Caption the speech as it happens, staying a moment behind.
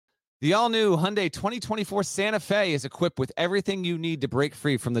The all-new Hyundai 2024 Santa Fe is equipped with everything you need to break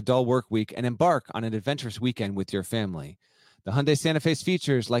free from the dull work week and embark on an adventurous weekend with your family. The Hyundai Santa Fe's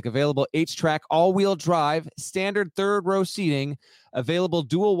features like available H-Track all-wheel drive, standard third-row seating, available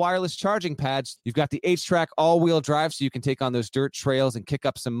dual wireless charging pads. You've got the H-Track all-wheel drive so you can take on those dirt trails and kick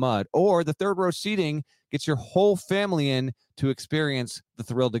up some mud. Or the third-row seating gets your whole family in to experience the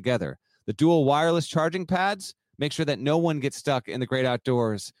thrill together. The dual wireless charging pads make sure that no one gets stuck in the great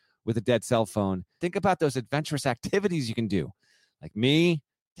outdoors with a dead cell phone. Think about those adventurous activities you can do. Like me,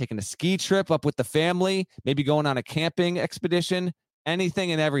 taking a ski trip up with the family, maybe going on a camping expedition,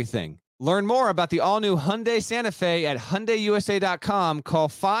 anything and everything. Learn more about the all-new Hyundai Santa Fe at HyundaiUSA.com. Call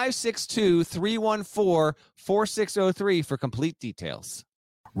 562-314-4603 for complete details.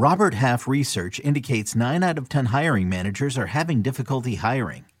 Robert Half research indicates 9 out of 10 hiring managers are having difficulty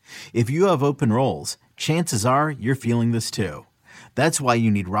hiring. If you have open roles, chances are you're feeling this too. That's why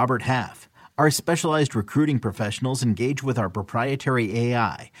you need Robert Half. Our specialized recruiting professionals engage with our proprietary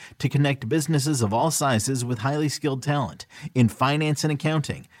AI to connect businesses of all sizes with highly skilled talent in finance and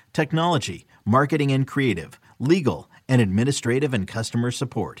accounting, technology, marketing and creative, legal, and administrative and customer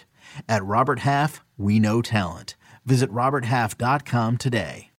support. At Robert Half, we know talent. Visit roberthalf.com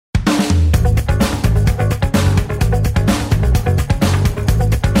today.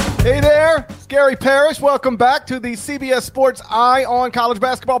 Hey there, it's Gary Parrish. Welcome back to the CBS Sports Eye on College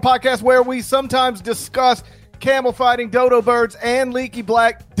Basketball podcast, where we sometimes discuss camel fighting, dodo birds, and leaky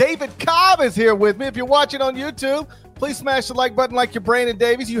black. David Cobb is here with me. If you're watching on YouTube, please smash the like button like you're Brandon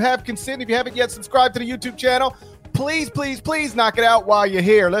Davies. You have consent. If you haven't yet subscribed to the YouTube channel, please knock it out while you're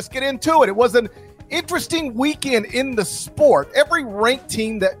here. Let's get into it. It was an interesting weekend in the sport. Every ranked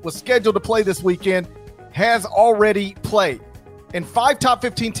team that was scheduled to play this weekend has already played. And 5 top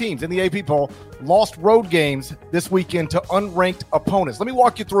 15 teams in the AP poll lost road games this weekend to unranked opponents. Let me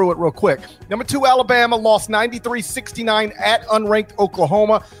walk you through it real quick. Number 2, Alabama lost 93-69 at unranked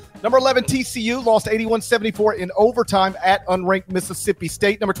Oklahoma. Number 11, TCU lost 81-74 in overtime at unranked Mississippi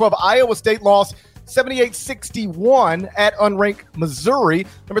State. Number 12, Iowa State lost 78-61 at unranked Missouri.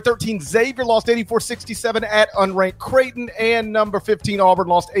 Number 13, Xavier lost 84-67 at unranked Creighton. And number 15, Auburn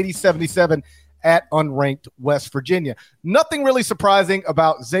lost 80-77 at unranked West Virginia. Nothing really surprising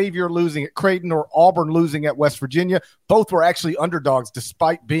about Xavier losing at Creighton or Auburn losing at West Virginia. Both were actually underdogs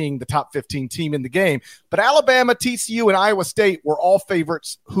despite being the top 15 team in the game. But Alabama, TCU, and Iowa State were all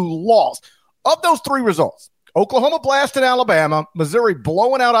favorites who lost. Of those 3 results, Oklahoma blasting Alabama, Missouri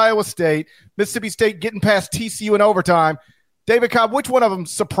blowing out Iowa State, Mississippi State getting past TCU in overtime. David Cobb, which one of them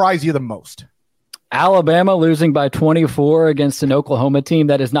surprised you the most? Alabama losing by 24 against an Oklahoma team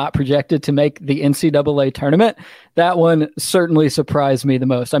that is not projected to make the NCAA tournament. That one certainly surprised me the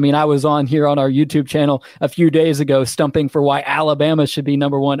most. I mean, I was on here on our YouTube channel a few days ago stumping for why Alabama should be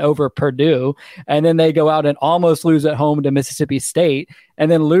number 1 over Purdue. And then they go out and almost lose at home to Mississippi State and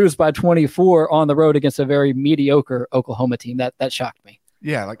then lose by 24 on the road against a very mediocre Oklahoma team. That shocked me.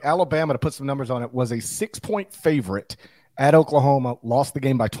 Yeah, like Alabama, to put some numbers on it, was a 6-point favorite at Oklahoma, lost the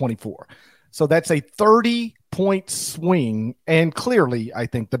game by 24. So that's a 30-point swing, and clearly, I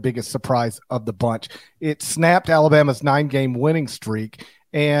think, the biggest surprise of the bunch. It snapped Alabama's 9-game winning streak,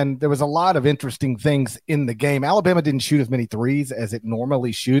 and there was a lot of interesting things in the game. Alabama didn't shoot as many threes as it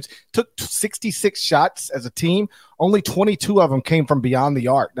normally shoots. Took 66 shots as a team. Only 22 of them came from beyond the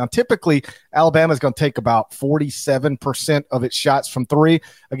arc. Now, typically, Alabama is going to take about 47% of its shots from 3.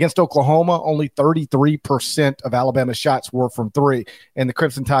 Against Oklahoma, only 33% of Alabama's shots were from 3, and the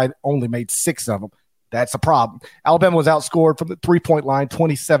Crimson Tide only made 6 of them. That's a problem. Alabama was outscored from the three-point line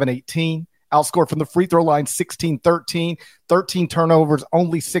 27-18. Outscored from the free throw line 16-13, 13 turnovers,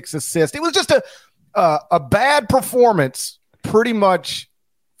 only 6 assists. It was just a bad performance pretty much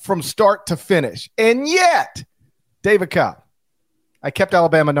from start to finish. And yet, David Cobb, I kept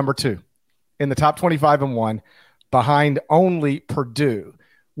Alabama number 2 in the top 25-1 behind only Purdue,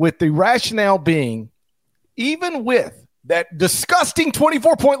 with the rationale being, even with that disgusting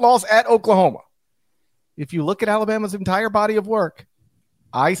 24-point loss at Oklahoma, if you look at Alabama's entire body of work,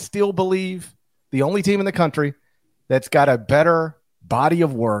 I still believe the only team in the country that's got a better body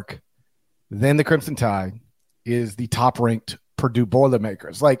of work than the Crimson Tide is the top-ranked Purdue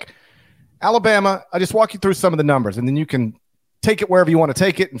Boilermakers. Like Alabama, I just walk you through some of the numbers, and then you can take it wherever you want to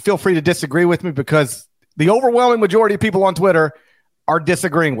take it, and feel free to disagree with me because the overwhelming majority of people on Twitter are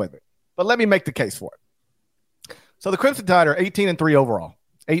disagreeing with it. But let me make the case for it. So the Crimson Tide are 18-3 overall,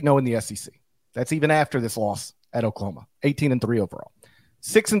 8-0 in the SEC. That's even after this loss at Oklahoma, 18-3 overall.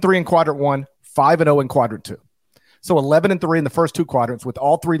 6-3 in quadrant 1, 5-0 in quadrant 2. So 11-3 in the first 2 quadrants, with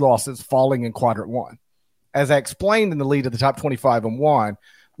all 3 losses falling in quadrant 1. As I explained in the lead of the top 25-1,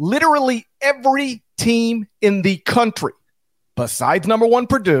 Literally every team in the country, besides number one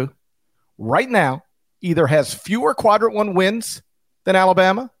Purdue, right now either has fewer quadrant one wins than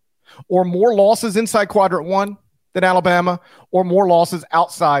Alabama, or more losses inside quadrant one than Alabama, or more losses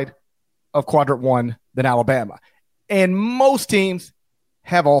outside of quadrant one than Alabama. And most teams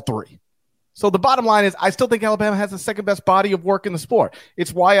have all three. So the bottom line is I still think Alabama has the second best body of work in the sport.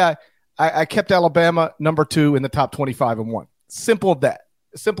 It's why I kept Alabama number 2 in the top 25 and 1. Simple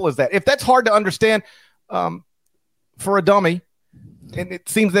as that. If that's hard to understand for a dummy, and it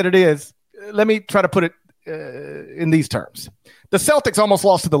seems that it is, let me try to put it in these terms. The Celtics almost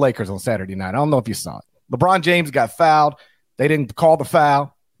lost to the Lakers on Saturday night. I don't know if you saw it. LeBron James got fouled. They didn't call the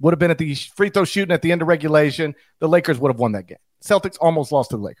foul. Would have been at the free throw shooting at the end of regulation. The Lakers would have won that game. Celtics almost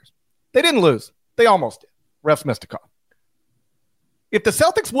lost to the Lakers. They didn't lose. They almost did. Refs missed a call. If the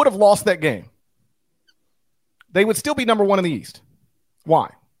Celtics would have lost that game, they would still be number 1 in the East.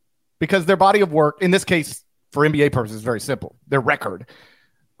 Why? Because their body of work, in this case, for NBA purposes, is very simple. Their record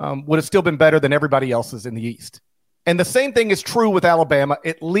would have still been better than everybody else's in the East. And the same thing is true with Alabama,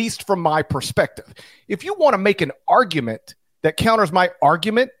 at least from my perspective. If you want to make an argument that counters my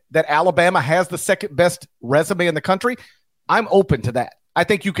argument that Alabama has the second best resume in the country, I'm open to that. I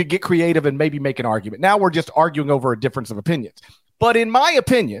think you could get creative and maybe make an argument. Now we're just arguing over a difference of opinions. But in my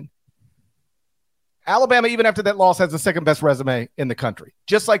opinion, Alabama, even after that loss, has the second best resume in the country.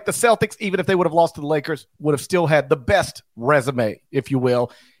 Just like the Celtics, even if they would have lost to the Lakers, would have still had the best resume, if you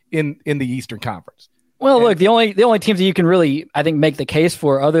will, in the Eastern Conference. Well, look, the only teams that you can really, I think, make the case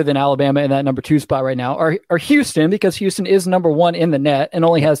for other than Alabama in that number 2 spot right now are Houston, because Houston is number 1 in the net and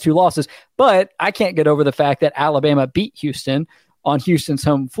only has 2 losses. But I can't get over the fact that Alabama beat Houston on Houston's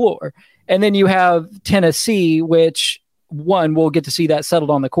home floor. And then you have Tennessee, which we'll get to see that settled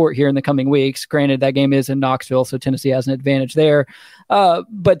on the court here in the coming weeks. Granted, that game is in Knoxville, so Tennessee has an advantage there.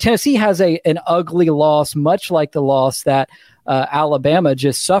 But Tennessee has an ugly loss, much like the loss that Alabama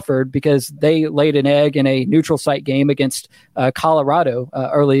just suffered, because they laid an egg in a neutral site game against Colorado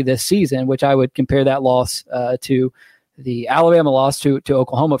early this season, which I would compare that loss to the Alabama loss to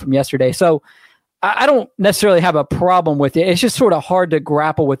Oklahoma from yesterday. So I don't necessarily have a problem with it. It's just sort of hard to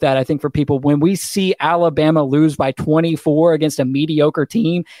grapple with that, I think, for people. When we see Alabama lose by 24 against a mediocre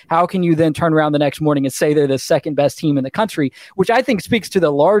team, how can you then turn around the next morning and say they're the second best team in the country, which I think speaks to the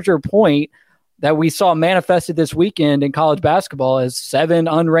larger point that we saw manifested this weekend in college basketball as 7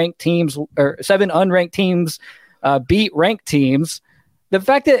 unranked teams beat ranked teams. The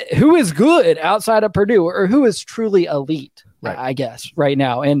fact that who is good outside of Purdue, or who is truly elite, right, I guess, right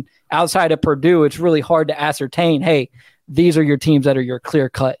now. And outside of Purdue, it's really hard to ascertain, hey, these are your teams that are your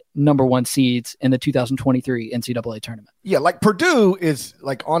clear-cut number 1 seeds in the 2023 NCAA tournament. Yeah, like Purdue is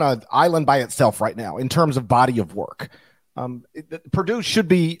like on an island by itself right now in terms of body of work. Purdue should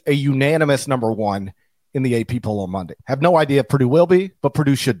be a unanimous number 1 in the AP poll on Monday. Have no idea if Purdue will be, but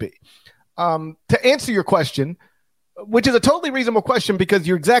Purdue should be. To answer your question, which is a totally reasonable question, because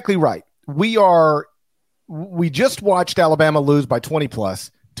you're exactly right. We just watched Alabama lose by 20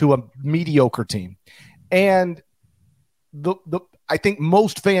 plus to a mediocre team. And I think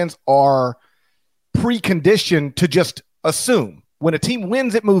most fans are preconditioned to just assume when a team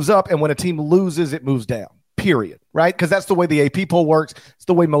wins, it moves up, and when a team loses, it moves down, period, right? Because that's the way the AP poll works. It's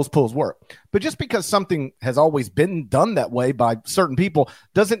the way most polls work. But just because something has always been done that way by certain people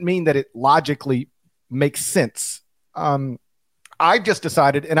doesn't mean that it logically makes sense. I've just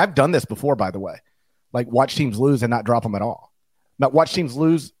decided, and I've done this before, by the way, like watch teams lose and not drop them at all. Not watch teams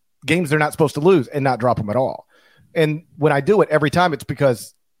lose games they're not supposed to lose and not drop them at all. And when I do it every time, it's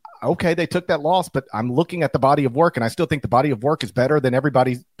because, okay, they took that loss, but I'm looking at the body of work, and I still think the body of work is better than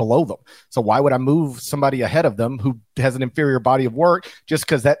everybody below them. So why would I move somebody ahead of them who has an inferior body of work just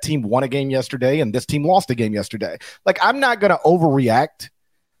because that team won a game yesterday and this team lost a game yesterday? Like, I'm not going to overreact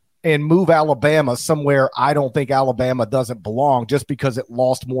and move Alabama somewhere I don't think Alabama doesn't belong just because it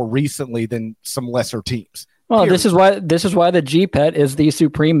lost more recently than some lesser teams. Well, this is why the GPET is the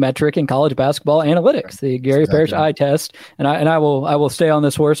supreme metric in college basketball analytics, the Gary Parrish eye test. And I will stay on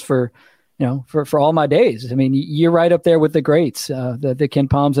this horse for all my days. I mean, you're right up there with the greats, the Ken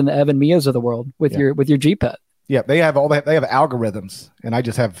Palms and the Evan Mias of the world with your GPET. Yeah, they have algorithms, and I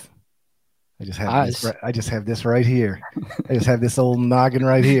just have this right here. I just have this old noggin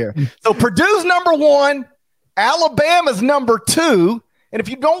right here. So Purdue's number 1, Alabama's number 2, and if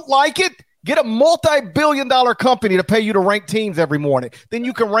you don't like it, get a multi-billion-dollar company to pay you to rank teams every morning. Then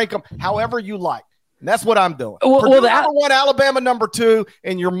you can rank them however you like. And that's what I'm doing. Well, Purdue number 1, Alabama number 2,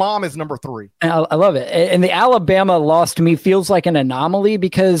 and your mom is number 3. I love it. And the Alabama loss to me feels like an anomaly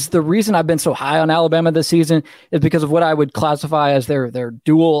because the reason I've been so high on Alabama this season is because of what I would classify as their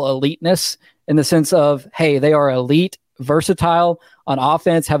dual eliteness, in the sense of, hey, they are elite, versatile on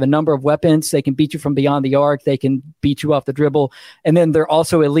offense, have a number of weapons. They can beat you from beyond the arc. They can beat you off the dribble. And then they're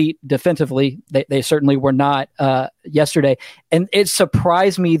also elite defensively. They certainly were not yesterday. And it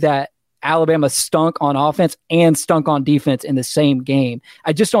surprised me that Alabama stunk on offense and stunk on defense in the same game.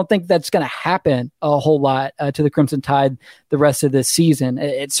 I just don't think that's going to happen a whole lot to the Crimson Tide the rest of this season.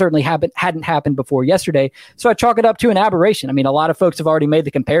 It certainly hadn't happened before yesterday. So I chalk it up to an aberration. I mean, a lot of folks have already made the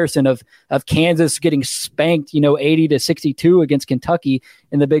comparison of Kansas getting spanked, 80-62 against Kentucky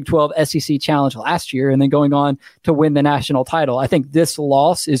in the Big 12 SEC Challenge last year, and then going on to win the national title. I think this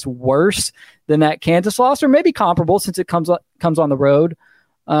loss is worse than that Kansas loss, or maybe comparable since it comes on the road.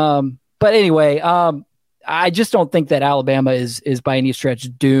 But anyway, I just don't think that Alabama is by any stretch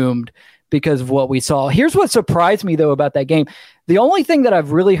doomed because of what we saw. Here's what surprised me, though, about that game. The only thing that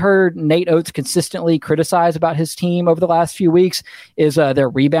I've really heard Nate Oates consistently criticize about his team over the last few weeks is their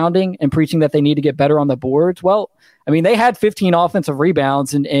rebounding and preaching that they need to get better on the boards. Well, I mean, they had 15 offensive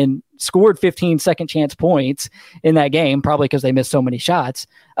rebounds and scored 15 second chance points in that game, probably because they missed so many shots.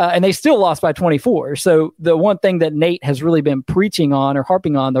 And they still lost by 24. So the one thing that Nate has really been preaching on or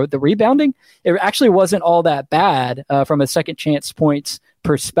harping on, the rebounding, it actually wasn't all that bad from a second chance points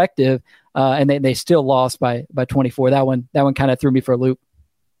perspective. And they still lost by 24. That one kind of threw me for a loop.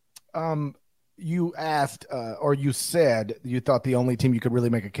 You asked, or you said you thought the only team you could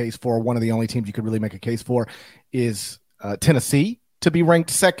really make a case for, one of the only teams you could really make a case for, is Tennessee to be ranked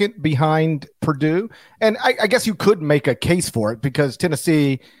second behind Purdue. And I guess you could make a case for it because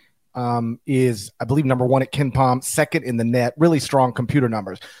Tennessee is, I believe, number 1 at KenPom, second in the net, really strong computer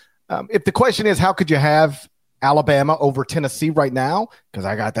numbers. If the question is, how could you have Alabama over Tennessee right now? Because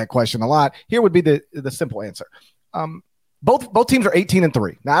I got that question a lot. Here would be the simple answer. Both teams are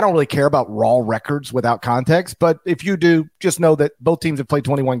 18-3. Now, I don't really care about raw records without context, but if you do, just know that both teams have played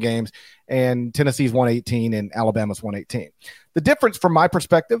 21 games, and Tennessee's won 18 and Alabama's won 18. The difference from my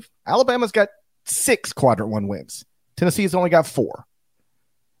perspective, Alabama's got 6 quadrant 1 wins. Tennessee's only got 4.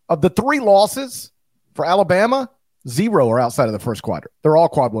 Of the 3 losses for Alabama, 0 are outside of the first quadrant. They're all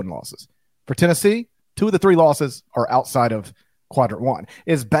quad 1 losses. For Tennessee, 2 of the 3 losses are outside of quadrant 1.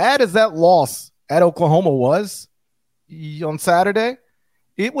 As bad as that loss at Oklahoma was on Saturday,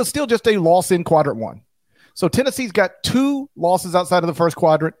 it was still just a loss in quadrant 1. So Tennessee's got 2 losses outside of the first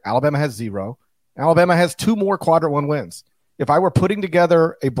quadrant. Alabama has 0. Alabama has 2 more quadrant 1 wins. If I were putting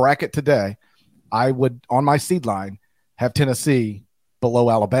together a bracket today, I would, on my seed line, have Tennessee below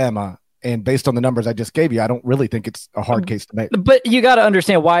Alabama. And based on the numbers I just gave you, I don't really think it's a hard case to make. But you got to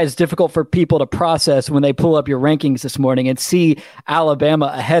understand why it's difficult for people to process when they pull up your rankings this morning and see Alabama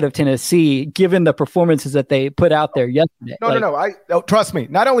ahead of Tennessee, given the performances that they put out there yesterday. No. Trust me.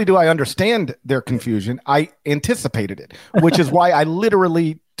 Not only do I understand their confusion, I anticipated it, which is why I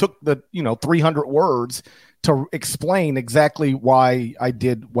literally took the 300 words to explain exactly why I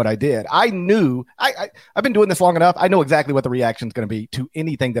did what I did. I knew I've been doing this long enough. I know exactly what the reaction is going to be to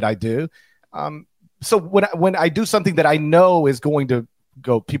anything that I do. So when I do something that I know is going to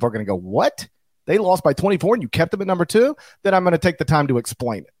go, people are going to go, what? They lost by 24 and you kept them at number 2? Then I'm going to take the time to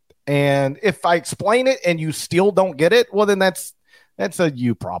explain it. And if I explain it and you still don't get it, well, then that's a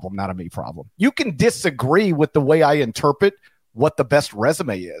you problem, not a me problem. You can disagree with the way I interpret what the best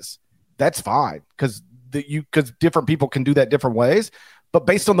resume is. That's fine, because different people can do that different ways. But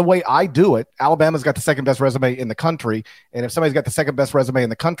based on the way I do it, Alabama's got the second best resume in the country. And if somebody's got the second best resume in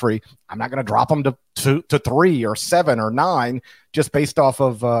the country, I'm not going to drop them to 3 or 7 or 9 just based off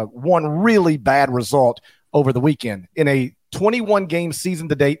of one really bad result over the weekend. In a 21 game season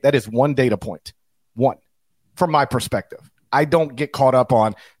to date, that is one data point. One, from my perspective. I don't get caught up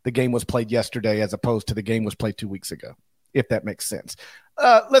on the game was played yesterday as opposed to the game was played 2 weeks ago, if that makes sense.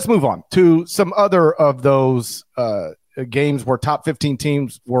 Let's move on to some other of those games where top 15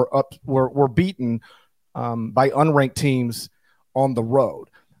 teams were beaten by unranked teams on the road.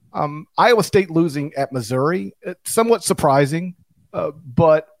 Iowa State losing at Missouri, somewhat surprising,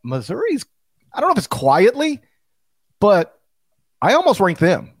 but Missouri's, I don't know if it's quietly, but I almost ranked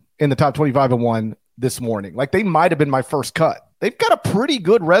them in the top 25-1 this morning. Like, they might have been my first cut. They've got a pretty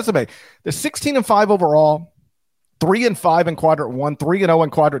good resume. They're 16-5 overall, 3-5 in quadrant 1, 3-0 in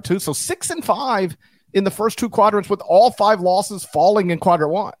quadrant 2. So 6-5 in the first 2 quadrants, with all 5 losses falling in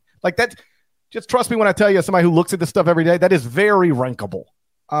quadrant 1. Like, that, just trust me when I tell you, somebody who looks at this stuff every day, that is very rankable.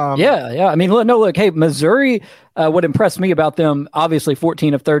 Yeah. I mean, look, hey, Missouri, what impressed me about them, obviously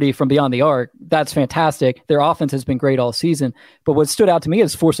 14 of 30 from beyond the arc, that's fantastic. Their offense has been great all season. But what stood out to me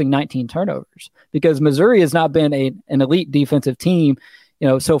is forcing 19 turnovers, because Missouri has not been an elite defensive team,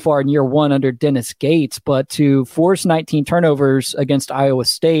 so far in year one under Dennis Gates, but to force 19 turnovers against Iowa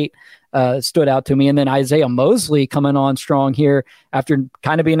State stood out to me. And then Isaiah Mosley coming on strong here after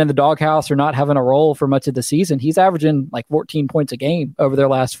kind of being in the doghouse or not having a role for much of the season. He's averaging like 14 points a game over their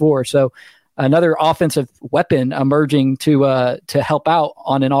last 4. So another offensive weapon emerging to help out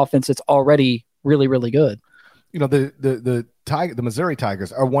on an offense that's already really, really good. The Missouri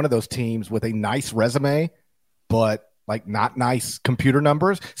Tigers are one of those teams with a nice resume, but like not nice computer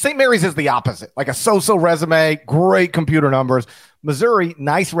numbers. St. Mary's is the opposite, like a so-so resume, great computer numbers. Missouri,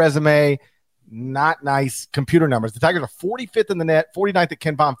 nice resume, not nice computer numbers. The Tigers are 45th in the net, 49th at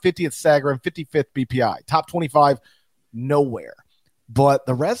KenPom, 50th Sagarin, 55th BPI, top 25 nowhere. But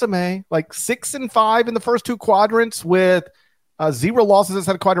the resume, like 6-5 in the first 2 quadrants with 0 losses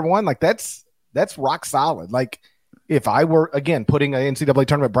inside of quadrant 1, like that's rock solid. Like if I were, again, putting an NCAA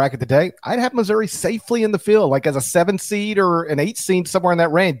tournament bracket today, I'd have Missouri safely in the field, like as a 7 seed or an 8 seed, somewhere in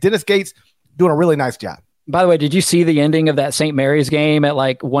that range. Dennis Gates doing a really nice job. By the way, did you see the ending of that St. Mary's game at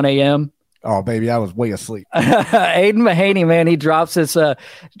like 1 a.m.? Oh, baby, I was way asleep. Aiden Mahaney, man, he drops this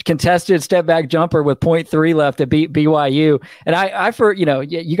contested step back jumper with 0.3 left to beat BYU. And I for,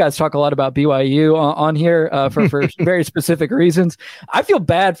 you guys talk a lot about BYU on here for very specific reasons. I feel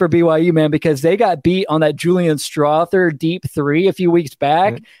bad for BYU, man, because they got beat on that Julian Strother deep 3 a few weeks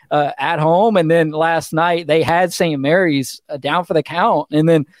back at home. And then last night they had St. Mary's down for the count. And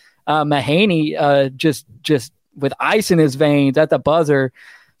then Mahaney just with ice in his veins at the buzzer.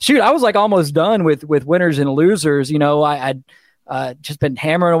 Shoot, I was like almost done with winners and losers. I'd just been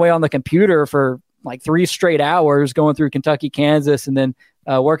hammering away on the computer for like 3 straight hours going through Kentucky, Kansas, and then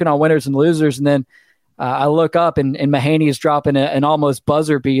working on winners and losers. And then I look up and Mahaney is dropping an almost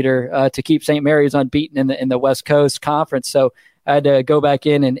buzzer beater to keep St. Mary's unbeaten in the West Coast Conference. So I had to go back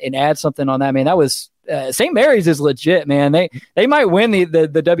in and add something on that, man. That was St. Mary's is legit, man. They might win the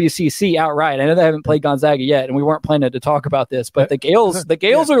WCC outright. I know they haven't played Gonzaga yet, and we weren't planning to talk about this, but the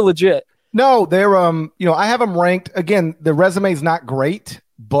Gales are legit. No, they're I have them ranked. Again, the resume is not great,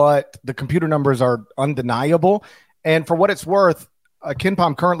 but the computer numbers are undeniable. And for what it's worth,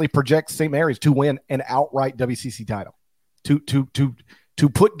 KenPom currently projects St. Mary's to win an outright WCC title, to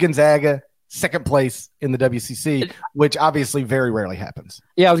put Gonzaga second place in the WCC, which obviously very rarely happens.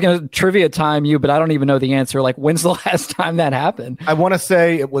 Yeah, I was going to trivia time you, but I don't even know the answer. Like, when's the last time that happened? I want to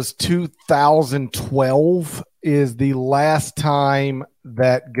say it was 2012 is the last time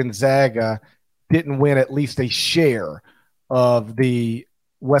that Gonzaga didn't win at least a share of the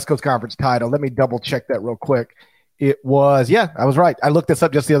West Coast Conference title. Let me double check that real quick. It was, I was right. I looked this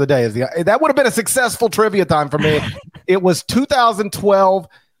up just the other day. That would have been a successful trivia time for me. It was 2012.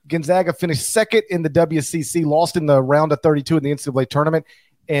 Gonzaga finished second in the WCC, lost in the round of 32 in the NCAA tournament.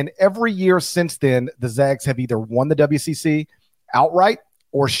 And every year since then, the Zags have either won the WCC outright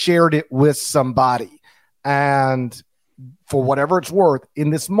or shared it with somebody. And for whatever it's worth,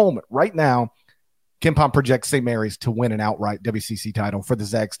 in this moment right now, KenPom projects St. Mary's to win an outright WCC title, for the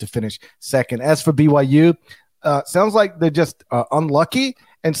Zags to finish second. As for BYU, sounds like they're just unlucky.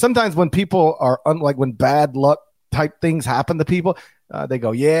 And sometimes when people are when bad luck type things happen to people, they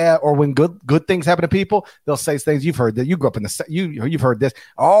go, yeah. Or when good things happen to people, they'll say things you've heard that you grew up in you've heard this.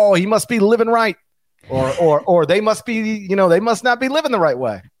 Oh, he must be living right, or they must be, they must not be living the right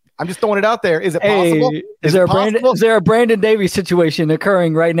way. I'm just throwing it out there. Is it possible? Is there a Brandon Davies situation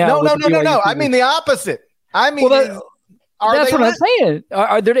occurring right now? No. I mean the opposite. I mean, that's what I'm saying.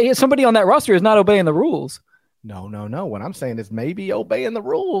 Are there somebody on that roster is not obeying the rules? No. What I'm saying is maybe obeying the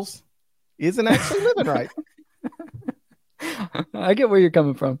rules isn't actually living right. I get where you're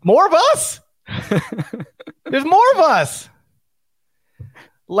coming from. More of us. There's more of us.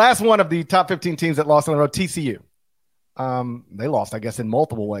 Last one of the top 15 teams that lost on the road, TCU. They lost, I guess, in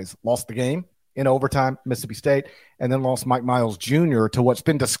multiple ways. Lost the game in overtime, Mississippi State, and then lost Mike Miles Jr. to what's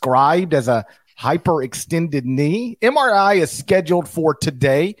been described as a hyperextended knee. MRI is scheduled for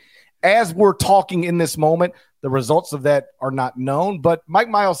today. As we're talking in this moment, the results of that are not known, but Mike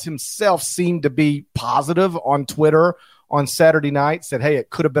Miles himself seemed to be positive on Twitter on Saturday night, said, hey, it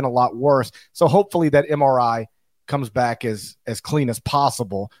could have been a lot worse. So hopefully that MRI comes back as clean as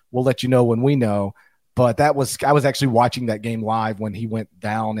possible. We'll let you know when we know. But I was actually watching that game live when he went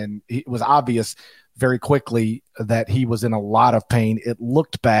down, and it was obvious very quickly that he was in a lot of pain. It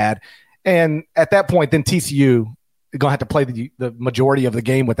looked bad. And at that point, then TCU is going to have to play the majority of the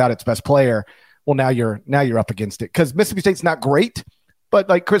game without its best player. Well, now you're up against it, because Mississippi State's not great, but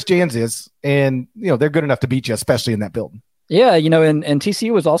like Chris Jans is, and they're good enough to beat you, especially in that building. Yeah, and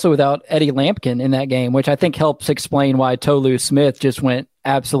TCU was also without Eddie Lampkin in that game, which I think helps explain why Tolu Smith just went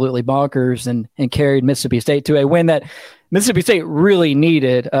absolutely bonkers and carried Mississippi State to a win that Mississippi State really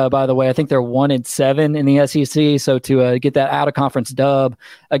needed. By the way, I think they're 1-7 in the SEC. So to get that out of conference dub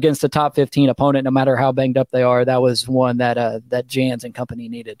against a top 15 opponent, no matter how banged up they are, that was one that Jans and company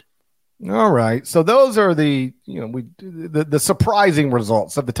needed. All right. So those are the surprising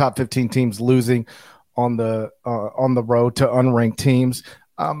results of the top 15 teams losing on the road to unranked teams.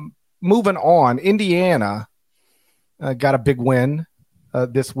 Moving on, Indiana got a big win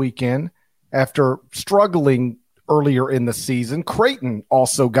this weekend after struggling earlier in the season. Creighton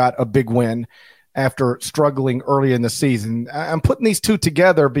also got a big win after struggling early in the season. I'm putting these two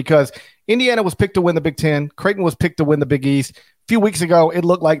together because Indiana was picked to win the Big Ten. Creighton was picked to win the Big East. A few weeks ago, it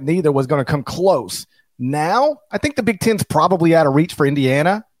looked like neither was going to come close. Now, I think the Big Ten's probably out of reach for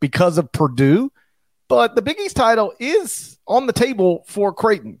Indiana because of Purdue, but the Big East title is on the table for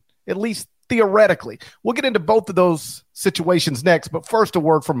Creighton, at least theoretically. We'll get into both of those situations next, but first, a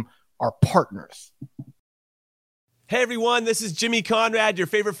word from our partners. Hey everyone, this is Jimmy Conrad, your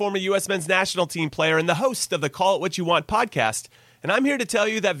favorite former U.S. men's national team player and the host of the Call It What You Want podcast. And I'm here to tell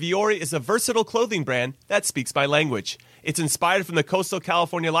you that Vuori is a versatile clothing brand that speaks my language. It's inspired from the coastal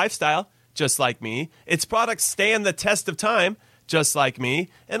California lifestyle, just like me. Its products stand the test of time, just like me.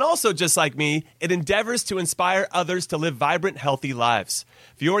 And also just like me, it endeavors to inspire others to live vibrant, healthy lives.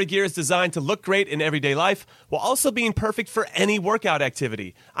 Vuori gear is designed to look great in everyday life while also being perfect for any workout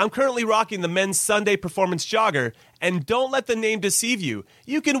activity. I'm currently rocking the men's Sunday performance jogger, and don't let the name deceive you.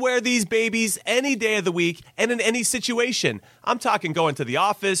 You can wear these babies any day of the week and in any situation. I'm talking going to the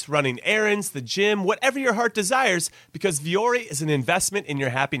office, running errands, the gym, whatever your heart desires, because Vuori is an investment in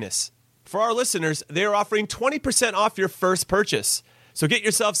your happiness. For our listeners, they are offering 20% off your first purchase. So get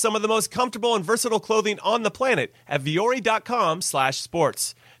yourself some of the most comfortable and versatile clothing on the planet at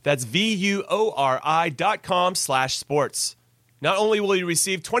vuori.com/sports. That's VUORI.com/sports. Not only will you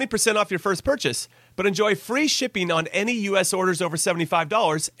receive 20% off your first purchase, but enjoy free shipping on any U.S. orders over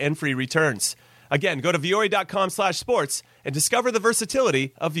 $75 and free returns. Again, go to vuori.com/sports and discover the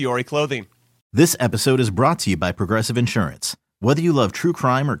versatility of Vuori clothing. This episode is brought to you by Progressive Insurance. Whether you love true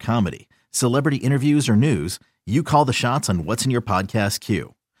crime or comedy, celebrity interviews or news, you call the shots on what's in your podcast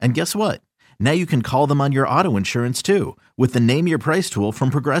queue. And guess what? Now you can call them on your auto insurance too with the Name Your Price tool from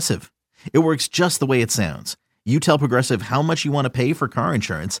Progressive. It works just the way it sounds. You tell Progressive how much you want to pay for car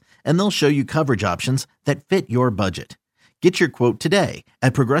insurance, and they'll show you coverage options that fit your budget. Get your quote today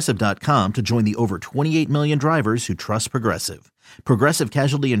at Progressive.com to join the over 28 million drivers who trust Progressive. Progressive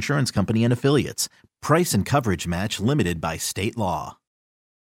Casualty Insurance Company and Affiliates. Price and coverage match limited by state law.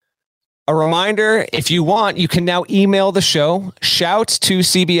 A reminder, if you want, you can now email the show,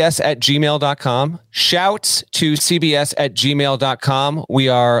 shouts2cbs@gmail.com, shouts2cbs@gmail.com. We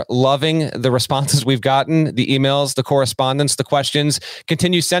are loving the responses we've gotten, the emails, the correspondence, the questions.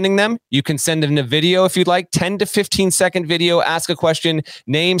 Continue sending them. You can send in a video if you'd like, 10 to 15 second video, ask a question,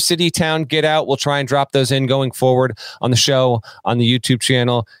 name, city, town, get out. We'll try and drop those in going forward on the show, on the YouTube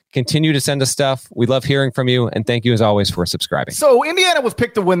channel. Continue to send us stuff. We love hearing from you, and thank you as always for subscribing. So Indiana was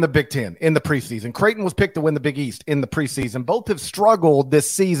picked to win the Big Ten in the preseason. Creighton was picked to win the Big East in the preseason. Both have struggled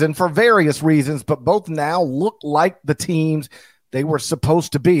this season for various reasons, but both now look like the teams they were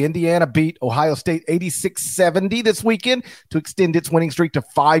supposed to be. Indiana beat Ohio State 86-70 this weekend to extend its winning streak to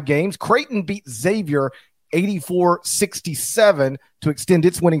 5 games. Creighton beat Xavier 84-67 to extend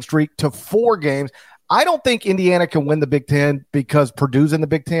its winning streak to 4 games. I don't think Indiana can win the Big Ten because Purdue's in the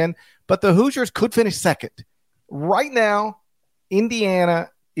Big Ten, but the Hoosiers could finish second. Right now, Indiana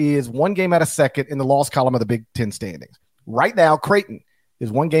is 1 game out of second in the loss column of the Big Ten standings. Right now, Creighton is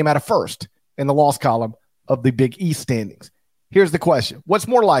 1 game out of first in the loss column of the Big East standings. Here's the question. What's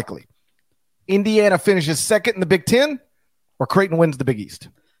more likely? Indiana finishes second in the Big Ten or Creighton wins the Big East?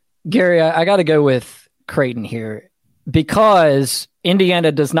 Gary, I got to go with Creighton here because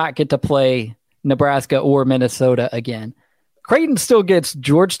Indiana does not get to play Nebraska or Minnesota again. Creighton still gets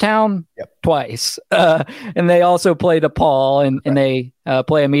Georgetown twice. And they also play DePaul and they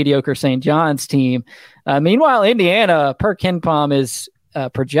play a mediocre St. John's team. Meanwhile, Indiana, per KenPom, is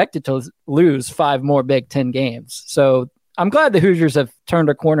projected to lose 5 more Big Ten games. So I'm glad the Hoosiers have turned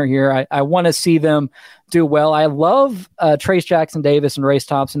a corner here. I want to see them do well. I love Trace Jackson Davis and Race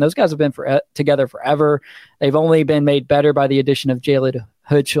Thompson. Those guys have been together forever. They've only been made better by the addition of Jalen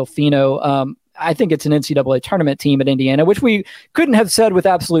Hood-Schifino. I think it's an NCAA tournament team at Indiana, which we couldn't have said with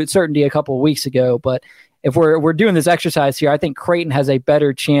absolute certainty a couple of weeks ago. But if we're doing this exercise here, I think Creighton has a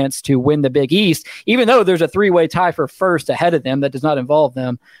better chance to win the Big East, even though there's a 3-way tie for first ahead of them that does not involve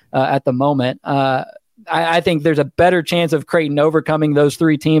them at the moment. I think there's a better chance of Creighton overcoming those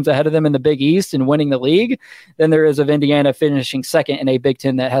three teams ahead of them in the Big East and winning the league than there is of Indiana finishing second in a Big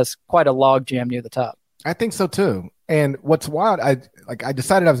Ten that has quite a logjam near the top. I think so too. And what's wild, I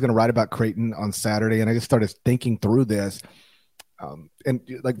decided I was going to write about Creighton on Saturday, and I just started thinking through this and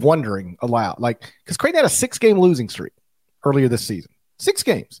like wondering aloud, like, because Creighton had a 6-game losing streak earlier this season, 6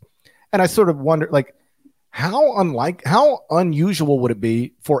 games. And I sort of wonder, like, how unusual would it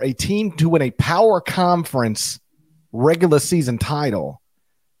be for a team to win a power conference regular season title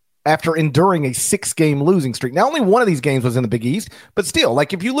after enduring a 6-game losing streak? Now, only one of these games was in the Big East, but still,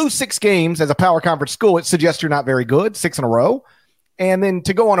 like, if you lose 6 games as a power conference school, it suggests you're not very good, 6 in a row. And then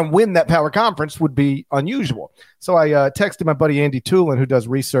to go on and win that power conference would be unusual. So I texted my buddy Andy Tulin, who does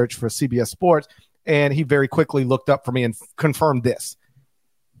research for CBS Sports, and he very quickly looked up for me and confirmed this.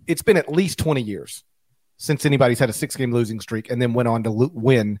 It's been at least 20 years since anybody's had a 6-game losing streak and then went on to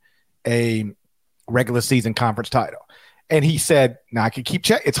win a regular season conference title. And he said, now I can keep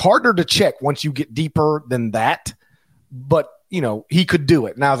check. It's harder to check once you get deeper than that, but he could do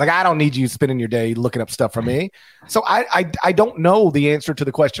it. And I was like, I don't need you spending your day looking up stuff for me. So I don't know the answer to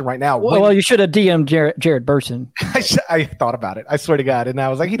the question right now. Well, you should have DM'd Jared Burson. I thought about it. I swear to God. And I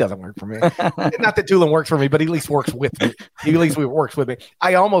was like, he doesn't work for me. Not that Tulin works for me, but he at least works with me.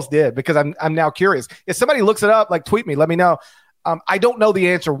 I almost did, because I'm now curious. If somebody looks it up, like, tweet me, let me know. I don't know the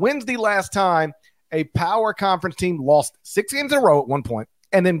answer. When's the last time a power conference team lost 6 games in a row at one point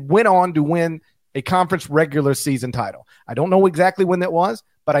and then went on to win a conference regular season title? I don't know exactly when that was,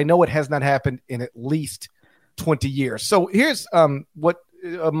 but I know it has not happened in at least 20 years. So here's what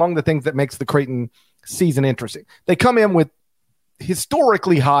among the things that makes the Creighton season interesting. They come in with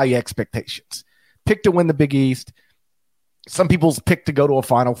historically high expectations, picked to win the Big East. Some people's picked to go to a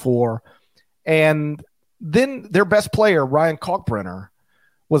Final Four. And then their best player, Ryan Kalkbrenner,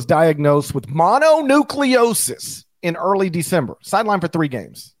 was diagnosed with mononucleosis in early December, sidelined for 3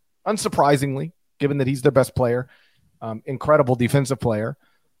 games. Unsurprisingly, given that he's their best player, incredible defensive player,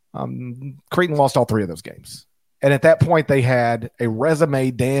 Creighton lost all 3 of those games. And at that point, they had a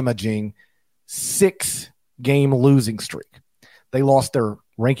resume-damaging 6-game losing streak. They lost their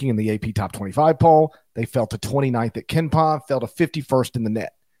ranking in the AP Top 25 poll. They fell to 29th at KenPom, fell to 51st in the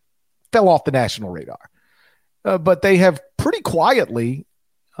net, fell off the national radar. But they have pretty quietly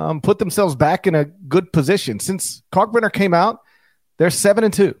put themselves back in a good position. Since Kalkbrenner came out, they're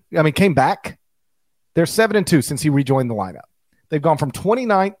 7-2. I mean, came back. They're 7-2 since he rejoined the lineup. They've gone from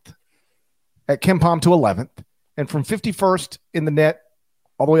 29th at KenPom to 11th, and from 51st in the net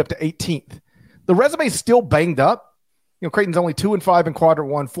all the way up to 18th. The resume is still banged up. Creighton's only 2-5 in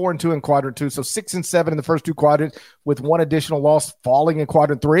quadrant 1, 4-2 in quadrant 2, so 6-7 in the first 2 quadrants, with 1 additional loss falling in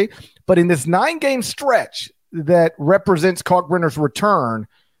quadrant 3. But in this 9-game stretch that represents Kalkbrenner's return,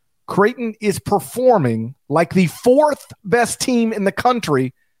 Creighton is performing like the 4th best team in the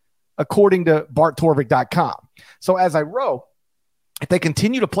country, according to BartTorvik.com. So as I wrote, if they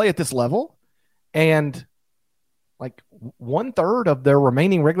continue to play at this level, and like 1/3 of their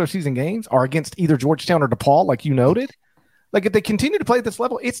remaining regular season games are against either Georgetown or DePaul, like you noted, like if they continue to play at this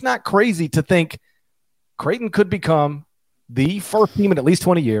level, it's not crazy to think Creighton could become the first team in at least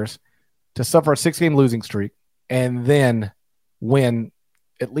 20 years to suffer a 6-game losing streak and then win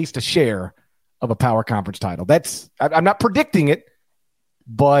at least a share of a power conference title. I'm not predicting it,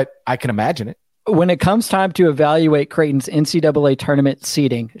 but I can imagine it. When it comes time to evaluate Creighton's NCAA tournament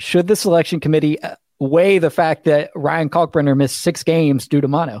seeding, should the selection committee weigh the fact that Ryan Kalkbrenner missed 6 games due to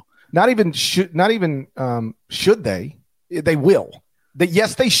mono? Not even should they? They will.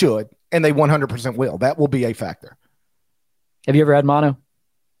 Yes, they should, and they 100% will. That will be a factor. Have you ever had mono?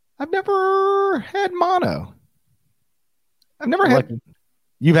 I've never had mono. I've never had.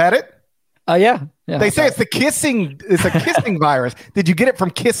 You've had it? Yeah. They say it's a kissing virus. Did you get it from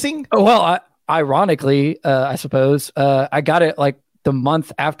kissing? Oh, well, ironically, I suppose, I got it like the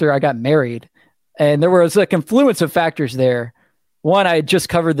month after I got married, and there was a confluence of factors there. One, I had just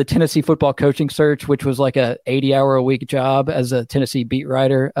covered the Tennessee football coaching search, which was like a 80-hour-a-week job as a Tennessee beat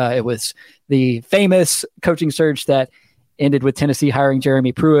writer. It was the famous coaching search that ended with Tennessee hiring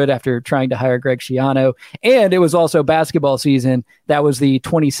Jeremy Pruitt after trying to hire Greg Schiano. And it was also basketball season. That was the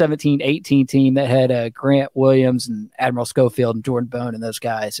 2017-18 team that had Grant Williams and Admiral Schofield and Jordan Bone and those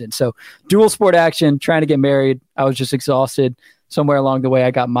guys. And so dual sport action, trying to get married. I was just exhausted. Somewhere along the way,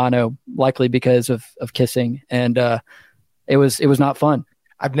 I got mono, likely because of kissing. And it was not fun.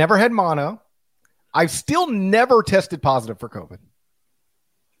 I've never had mono. I've still never tested positive for COVID.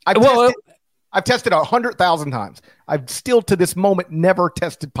 I've tested 100,000 times. I've still, to this moment, never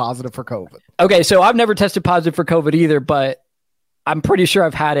tested positive for COVID. Okay, so I've never tested positive for COVID either, but I'm pretty sure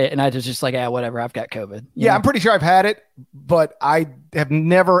I've had it, and I was just like, whatever, I've got COVID. Yeah, I'm pretty sure I've had it, but I have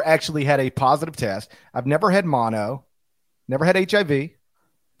never actually had a positive test. I've never had mono, never had HIV.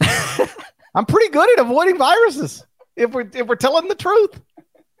 I'm pretty good at avoiding viruses. If we're telling the truth,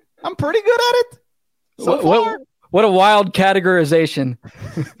 I'm pretty good at it. So far. What a wild categorization.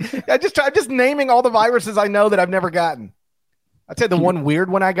 I'm just naming all the viruses I know that I've never gotten. I'd say the one weird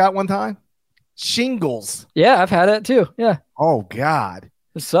one I got one time. Shingles. Yeah, I've had it too. Yeah. Oh, God.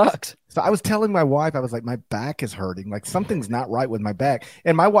 It sucks. So I was telling my wife, I was like, my back is hurting. Like something's not right with my back.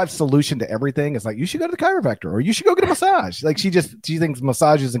 And my wife's solution to everything is like, you should go to the chiropractor or you should go get a massage. Like she thinks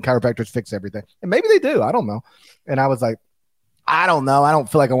massages and chiropractors fix everything. And maybe they do. I don't know. And I was like, I don't know. I don't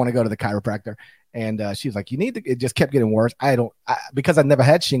feel like I want to go to the chiropractor. And she was like, you need to, it just kept getting worse. Because I've never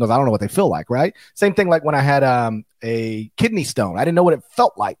had shingles. I don't know what they feel like. Right. Same thing. Like when I had a kidney stone, I didn't know what it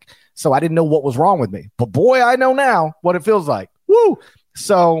felt like. So I didn't know what was wrong with me, but boy, I know now what it feels like. Woo.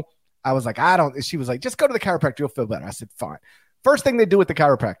 So I was like, she was like, just go to the chiropractor. You'll feel better. I said, fine. First thing they do with the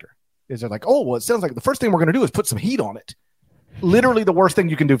chiropractor is they're like, oh, well, it sounds like the first thing we're going to do is put some heat on it. Literally the worst thing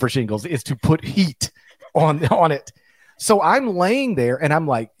you can do for shingles is to put heat on it. So I'm laying there and I'm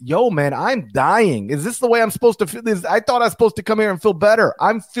like, yo, man, I'm dying. Is this the way I'm supposed to feel? I thought I was supposed to come here and feel better.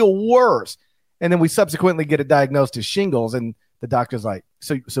 I feel worse. And then we subsequently get it diagnosed as shingles. And the doctor's like,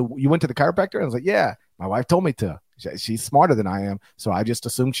 so you went to the chiropractor? And I was like, yeah, my wife told me to. She's smarter than I am. So I just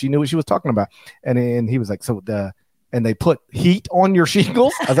assumed she knew what she was talking about. And he was like, and they put heat on your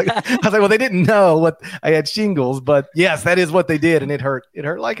shingles? I was like, well, they didn't know what I had shingles, but yes, that is what they did. And it hurt. It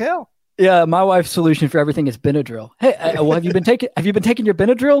hurt like hell. Yeah, my wife's solution for everything is Benadryl. Hey, well, have you been taking your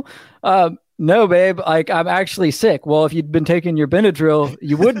Benadryl? No, babe. Like I'm actually sick. Well, if you'd been taking your Benadryl,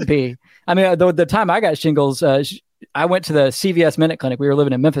 you wouldn't be. I mean, the time I got shingles, I went to the CVS Minute Clinic. We were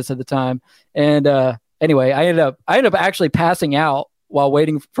living in Memphis at the time, and anyway, I ended up actually passing out while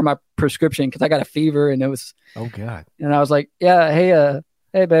waiting for my prescription because I got a fever and it was. Oh God! And I was like, yeah,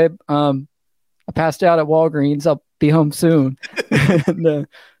 hey, babe, I passed out at Walgreens. I'll be home soon. And,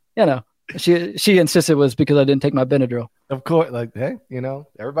 she insisted it was because I didn't take my Benadryl. Of course, like, hey,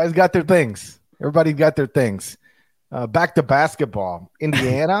 everybody's got their things. Everybody got their things. Back to basketball.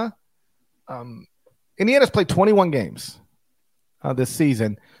 Indiana. Indiana's played 21 games this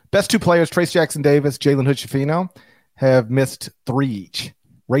season. Best two players, Trace Jackson-Davis, Jalen Hood-Schifino, have missed 3 each.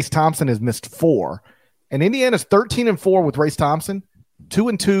 Race Thompson has missed 4. And Indiana's 13-4 with Race Thompson,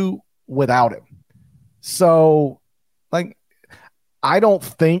 2-2 without him. So, like, I don't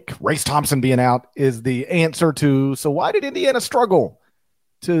think Race Thompson being out is the answer to, so why did Indiana struggle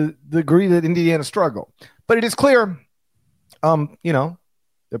to the degree that Indiana struggled? But it is clear,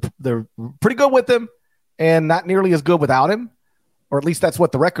 they're pretty good with him and not nearly as good without him, or at least that's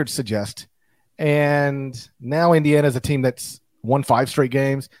what the records suggest. And now Indiana is a team that's won 5 straight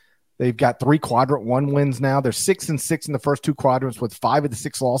games. They've got 3 quadrant 1 wins now. They're 6-6 in the first 2 quadrants with 5 of the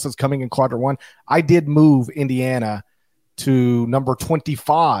 6 losses coming in quadrant 1. I did move Indiana to number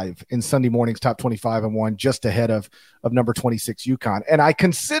 25 in Sunday morning's top 25 and 1, just ahead of number 26 UConn. And I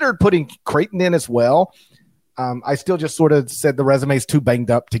considered putting Creighton in as well. I still just sort of said the resume is too banged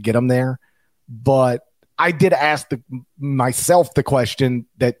up to get them there. But I did ask myself the question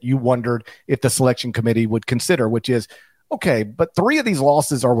that you wondered if the selection committee would consider, which is, okay, but 3 of these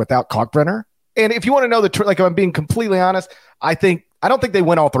losses are without Kalkbrenner. And if you want to know the truth, like if I'm being completely honest, I don't think they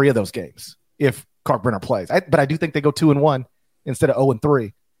win all 3 of those games if Kalkbrenner plays. But I do think they go 2-1 instead of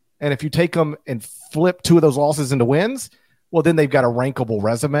 0-3. And if you take them and flip 2 of those losses into wins, well, then they've got a rankable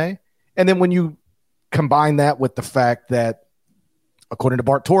resume. And then when you combine that with the fact that, according to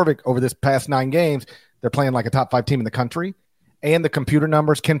Bart Torvik, over this past 9 games, they're playing like a top 5 team in the country, and the computer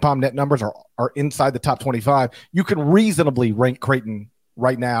numbers, KenPom net numbers are inside the top 25. You can reasonably rank Creighton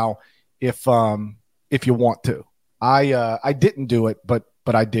right now if you want to. I didn't do it, but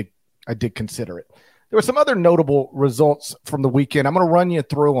I did consider it. There were some other notable results from the weekend. I'm going to run you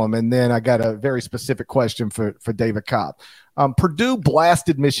through them, and then I got a very specific question for David Kopp. Purdue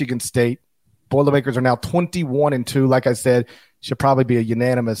blasted Michigan State. Boilermakers are now 21-2. Like I said, should probably be a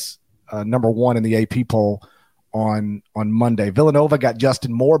unanimous number 1 in the AP poll on Monday. Villanova got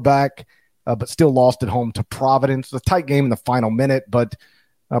Justin Moore back, but still lost at home to Providence. It was a tight game in the final minute, but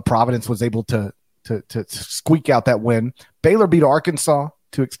Providence was able to squeak out that win. Baylor beat Arkansas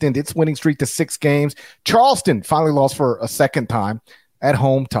to extend its winning streak to 6 games. Charleston finally lost for a second time at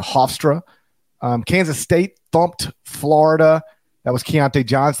home to Hofstra. Kansas State thumped Florida. That was Keontae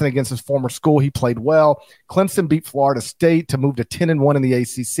Johnson against his former school. He played well. Clemson beat Florida State to move to 10-1 in the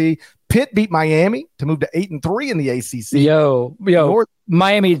ACC. Pitt beat Miami to move to 8-3 in the ACC. Yo,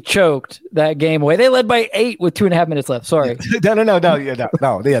 Miami choked that game away. They led by 8 with 2.5 minutes left. Sorry. No.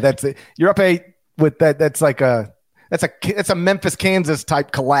 Yeah, that's it. You're up 8 with that. That's a Memphis, Kansas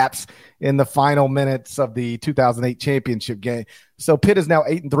type collapse in the final minutes of the 2008 championship game. So Pitt is now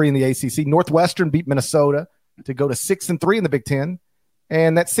 8-3 in the ACC. Northwestern beat Minnesota to go to 6-3 in the Big Ten.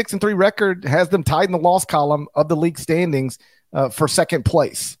 And that 6-3 record has them tied in the loss column of the league standings for second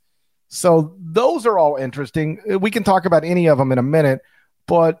place. So those are all interesting. We can talk about any of them in a minute.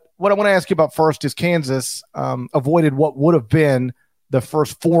 But what I want to ask you about first is Kansas avoided what would have been the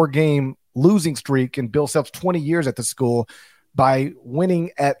first 4-game losing streak in Bill Self's 20 years at the school by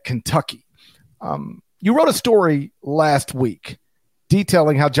winning at Kentucky. You wrote a story last week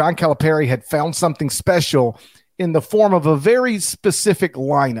detailing how John Calipari had found something special in the form of a very specific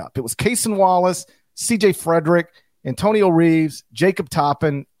lineup. It was Cason Wallace, C.J. Frederick, Antonio Reeves, Jacob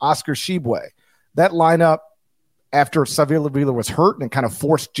Toppin, Oscar Tshiebwe. That lineup, after Xavier Wheeler was hurt and kind of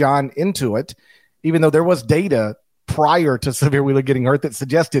forced John into it, even though there was data prior to Xavier Wheeler getting hurt that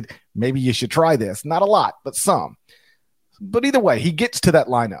suggested maybe you should try this. Not a lot, but some. But either way, he gets to that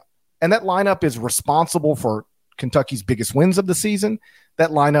lineup. And that lineup is responsible for Kentucky's biggest wins of the season.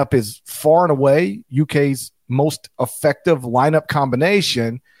 That lineup is far and away UK's most effective lineup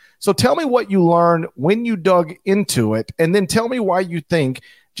combination. So tell me what you learned when you dug into it, and then tell me why you think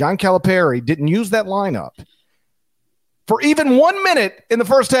John Calipari didn't use that lineup for even 1 minute in the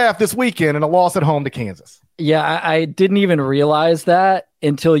first half this weekend in a loss at home to Kansas. Yeah, I didn't even realize that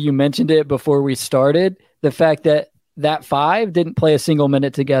until you mentioned it before we started. The fact that 5 didn't play a single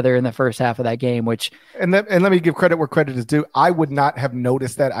minute together in the first half of that game, and let me give credit where credit is due. I would not have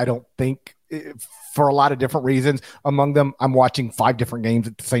noticed that, I don't think, for a lot of different reasons. Among them, I'm watching 5 different games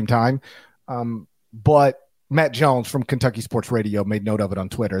at the same time. But Matt Jones from Kentucky Sports Radio made note of it on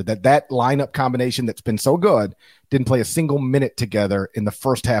Twitter that lineup combination that's been so good didn't play a single minute together in the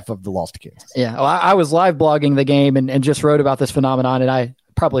first half of the loss to Kansas. Yeah, well, I was live blogging the game and just wrote about this phenomenon, and I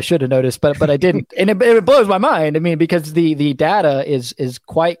probably should have noticed, but I didn't. And it blows my mind. I mean, because the data is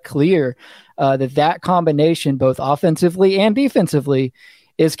quite clear that combination, both offensively and defensively,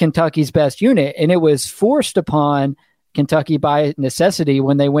 is Kentucky's best unit. And it was forced upon Kentucky by necessity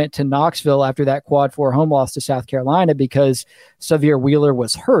when they went to Knoxville after that quad 4 home loss to South Carolina because Xavier Wheeler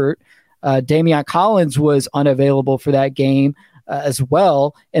was hurt. Damian Collins was unavailable for that game as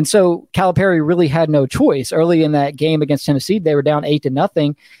well. And so Calipari really had no choice. Early in that game against Tennessee, they were down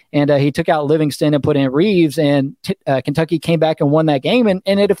 8-0, and he took out Livingston and put in Reeves, and Kentucky came back and won that game, and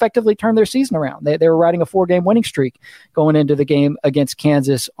it effectively turned their season around. They were riding a 4-game winning streak going into the game against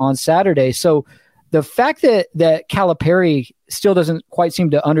Kansas on Saturday. So the fact that Calipari still doesn't quite seem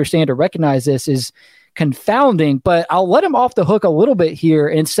to understand or recognize this is confounding, but I'll let him off the hook a little bit here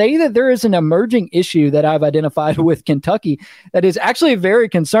and say that there is an emerging issue that I've identified with Kentucky that is actually very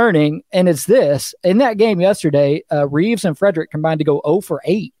concerning, and it's this. In that game yesterday, Reeves and Frederick combined to go 0 for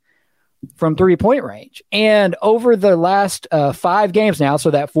 8 from 3-point range. And over the last 5 games now,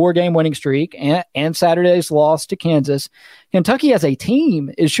 so that 4-game winning streak and Saturday's loss to Kansas, Kentucky as a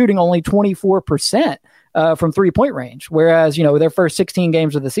team is shooting only 24% from 3-point range. Whereas, their first 16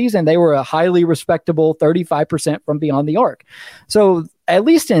 games of the season, they were a highly respectable 35% from beyond the arc. So at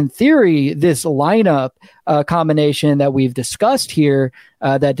least in theory, this lineup combination that we've discussed here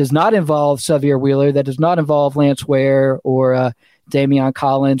that does not involve Xavier Wheeler, that does not involve Lance Ware or Damian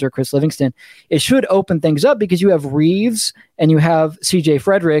Collins or Chris Livingston, it should open things up because you have Reeves and you have C.J.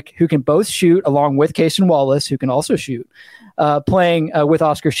 Frederick, who can both shoot, along with Cason Wallace, who can also shoot, playing with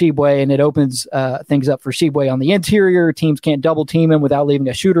Oscar Tshiebwe, and it opens things up for Tshiebwe on the interior. Teams can't double team him without leaving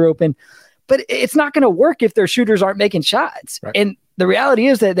a shooter open. But it's not going to work if their shooters aren't making shots. Right. And the reality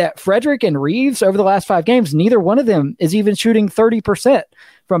is that Frederick and Reeves, over the last 5 games, neither one of them is even shooting 30%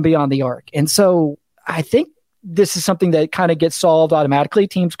 from beyond the arc. And so I think this is something that kind of gets solved automatically.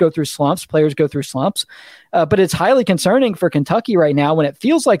 Teams go through slumps, players go through slumps, but it's highly concerning for Kentucky right now when it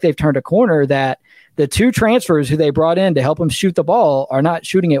feels like they've turned a corner that the 2 transfers who they brought in to help them shoot the ball are not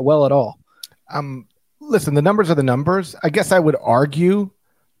shooting it well at all. Listen, the numbers are the numbers. I guess I would argue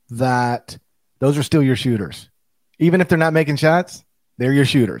that those are still your shooters. Even if they're not making shots, they're your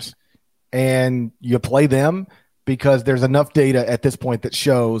shooters. And you play them because there's enough data at this point that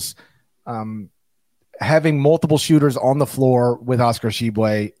shows having multiple shooters on the floor with Oscar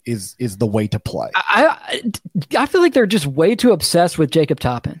Tshiebwe is the way to play. I feel like they're just way too obsessed with Jacob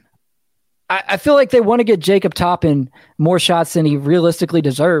Toppin. I feel like they want to get Jacob Toppin more shots than he realistically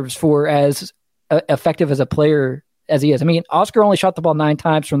deserves for as effective as a player as he is. I mean, Oscar only shot the ball 9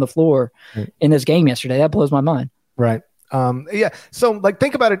 times from the floor in this game yesterday. That blows my mind. Right. Yeah. So like,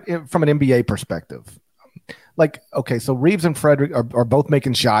 think about it from an NBA perspective. Like, okay, so Reeves and Frederick are both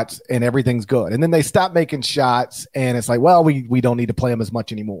making shots and everything's good. And then they stop making shots and it's like, well, we don't need to play them as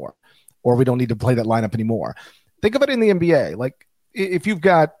much anymore, or we don't need to play that lineup anymore. Think of it in the NBA. Like, if you've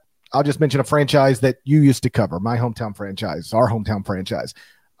got, I'll just mention a franchise that you used to cover, my hometown franchise, our hometown franchise,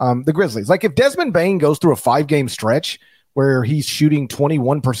 the Grizzlies. Like, if Desmond Bane goes through a 5-game stretch where he's shooting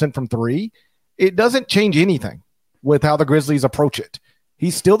 21% from three, it doesn't change anything with how the Grizzlies approach it.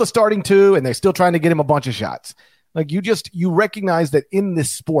 He's still the starting two, and they're still trying to get him a bunch of shots. Like, you recognize that in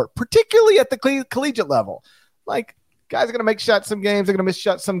this sport, particularly at the collegiate level, like, guys are going to make shots some games, they're going to miss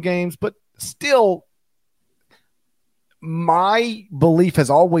shots some games, but still, my belief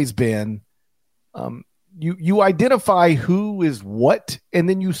has always been you identify who is what, and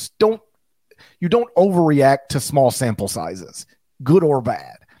then you don't overreact to small sample sizes, good or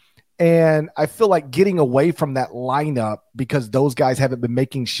bad. And I feel like getting away from that lineup because those guys haven't been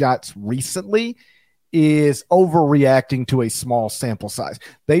making shots recently is overreacting to a small sample size.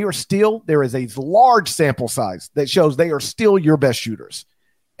 There is a large sample size that shows they are still your best shooters.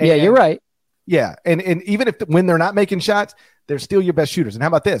 And, yeah, you're right. Yeah. And even when they're not making shots, they're still your best shooters. And how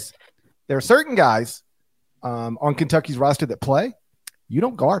about this? There are certain guys on Kentucky's roster that play. You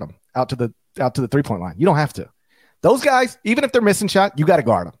don't guard them out to the 3-point line. You don't have to. Those guys, even if they're missing shot, you got to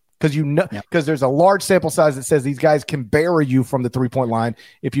guard them. Because there's a large sample size that says these guys can bury you from the 3-point line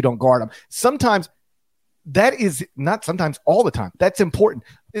if you don't guard them. Sometimes that is not sometimes all the time. That's important.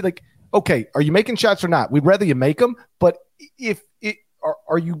 Like, okay, are you making shots or not? We'd rather you make them, but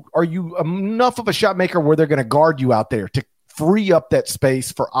are you enough of a shot maker where they're going to guard you out there to free up that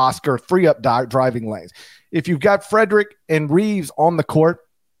space for Oscar, free up driving lanes? If you've got Frederick and Reeves on the court,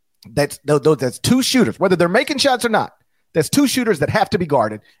 that's two shooters, whether they're making shots or not. That's two shooters that have to be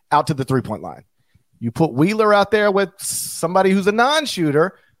guarded out to the 3-point line. You put Wheeler out there with somebody who's a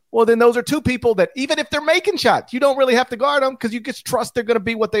non-shooter, well, then those are two people that even if they're making shots, you don't really have to guard them because you just trust they're going to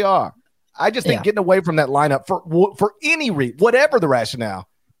be what they are. I just think getting away from that lineup for any reason, whatever the rationale,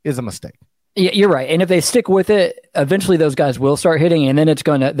 is a mistake. Yeah, you're right. And if they stick with it, eventually those guys will start hitting, and then they're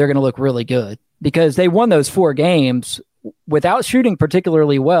going to look really good because they won those 4 games without shooting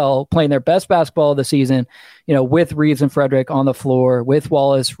particularly well, playing their best basketball of the season, with Reeves and Frederick on the floor, with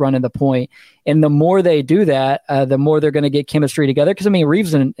Wallace running the point. And the more they do that, the more they're going to get chemistry together. Because,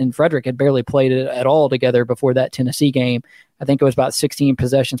 Reeves and Frederick had barely played it at all together before that Tennessee game. I think it was about 16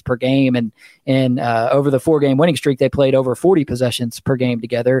 possessions per game. And over the 4-game winning streak, they played over 40 possessions per game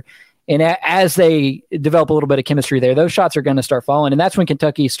together. And as they develop a little bit of chemistry there, those shots are going to start falling. And that's when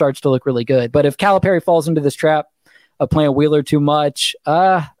Kentucky starts to look really good. But if Calipari falls into this trap of playing Wheeler too much,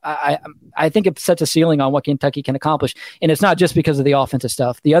 I think it sets a ceiling on what Kentucky can accomplish. And it's not just because of the offensive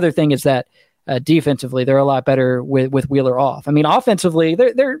stuff. The other thing is that defensively, they're a lot better with Wheeler off. Offensively,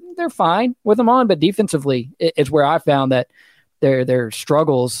 they're fine with him on, but defensively is where I found that their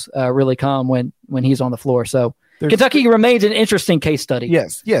struggles really come when he's on the floor. So Kentucky remains an interesting case study.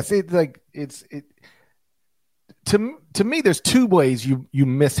 Yes. To me, there's 2 ways you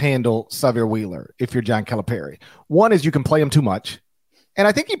mishandle Xavier Wheeler if you're John Calipari. One is you can play him too much. And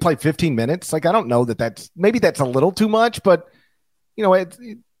I think he played 15 minutes. Like, I don't know that's a little too much, but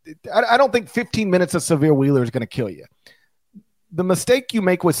I don't think 15 minutes of Xavier Wheeler is going to kill you. The mistake you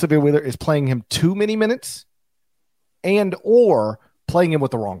make with Xavier Wheeler is playing him too many minutes or playing him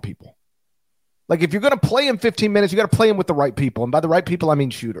with the wrong people. Like, if you're going to play him 15 minutes, you got to play him with the right people. And by the right people, I mean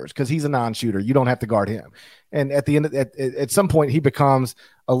shooters, because he's a non-shooter. You don't have to guard him. And at the end, at some point, he becomes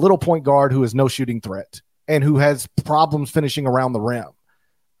a little point guard who has no shooting threat and who has problems finishing around the rim.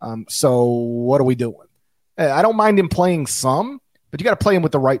 So what are we doing? I don't mind him playing some, but you got to play him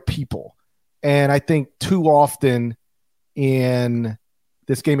with the right people. And I think too often in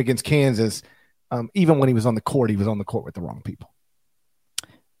this game against Kansas, even when he was on the court with the wrong people.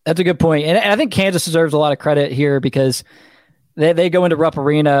 That's a good point. And I think Kansas deserves a lot of credit here because they go into Rupp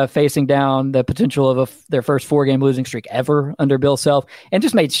Arena facing down the potential of their first 4-game losing streak ever under Bill Self and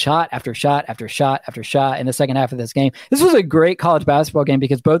just made shot after shot after shot after shot in the second half of this game. This was a great college basketball game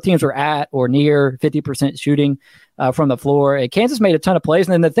because both teams were at or near 50% shooting from the floor. And Kansas made a ton of plays.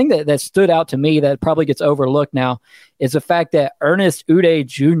 And then the thing that stood out to me that probably gets overlooked now is the fact that Ernest Udeh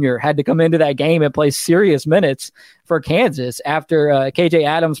Jr. had to come into that game and play serious minutes for Kansas after KJ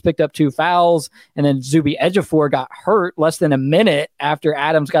Adams picked up 2 fouls, and then Zuby Ejiofor got hurt less than a minute after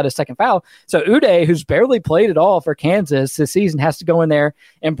Adams got a second foul. So Udeh, who's barely played at all for Kansas this season, has to go in there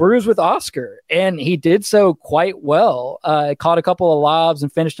and bruise with Oscar, and he did so quite well. Caught a couple of lobs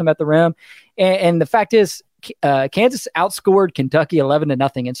and finished them at the rim. And the fact is, Kansas outscored Kentucky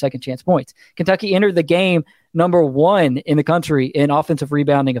 11-0 in second chance points. Kentucky entered the game number 1 in the country in offensive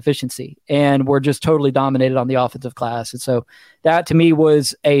rebounding efficiency, and were just totally dominated on the offensive glass. And so that to me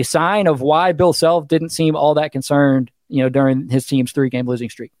was a sign of why Bill Self didn't seem all that concerned, during his team's 3-game losing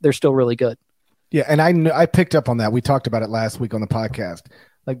streak. They're still really good. Yeah, and I picked up on that. We talked about it last week on the podcast.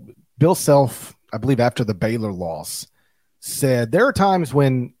 Like Bill Self, I believe after the Baylor loss, said there are times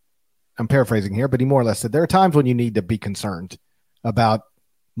when, I'm paraphrasing here, but he more or less said there are times when you need to be concerned about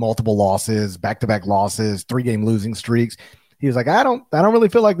multiple losses, back-to-back losses, 3-game losing streaks. He was like, I don't really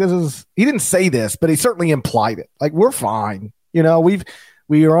feel like this is, he didn't say this, but he certainly implied it. Like, we're fine. We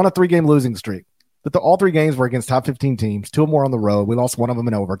are on a 3-game losing streak. But all 3 games were against top 15 teams. 2 of them were on the road. We lost one of them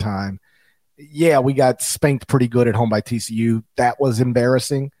in overtime. Yeah, we got spanked pretty good at home by TCU. That was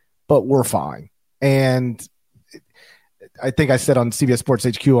embarrassing, but we're fine. And I think I said on CBS Sports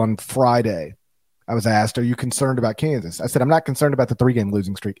HQ on Friday, I was asked, are you concerned about Kansas? I said, I'm not concerned about the 3-game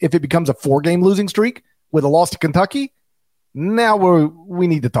losing streak. If it becomes a 4-game losing streak with a loss to Kentucky, now we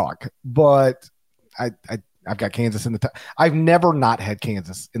need to talk. But I've got Kansas in the top. I've never not had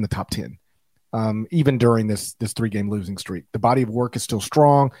Kansas in the top 10, even during this 3-game losing streak. The body of work is still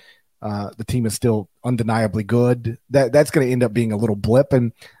strong. The team is still undeniably good. That's going to end up being a little blip.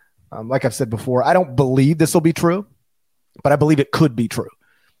 And like I've said before, I don't believe this will be true, but I believe it could be true.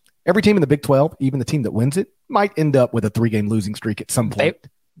 Every team in the Big 12, even the team that wins it, might end up with a 3-game losing streak at some point.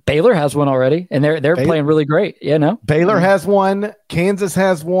 Baylor has one already, and they're playing really great. Yeah, no. Baylor has one. Kansas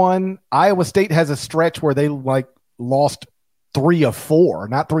has one. Iowa State has a stretch where they lost 3 of 4,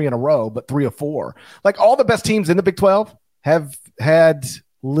 not 3 in a row, but 3 of 4. Like all the best teams in the Big 12 have had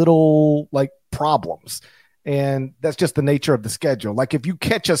little problems, and that's just the nature of the schedule. Like if you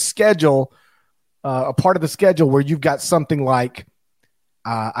catch a schedule, a part of the schedule where you've got something like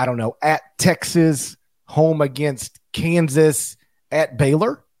I don't know, at Texas, home against Kansas, at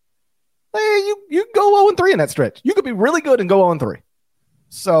Baylor, you go 0-3 in that stretch. You could be really good and go 0-3.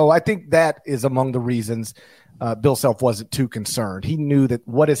 So I think that is among the reasons Bill Self wasn't too concerned. He knew that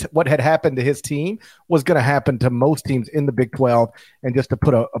what had happened to his team was going to happen to most teams in the Big 12. And just to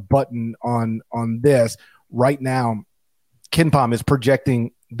put a button on this, right now, KenPom is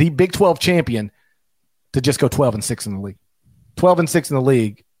projecting the Big 12 champion to just go 12-6 in the league. 12-6 in the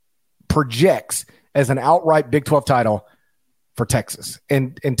league projects as an outright Big 12 title for Texas.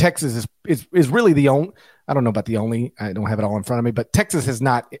 And Texas is really the only, I don't know about the only, I don't have it all in front of me, but Texas has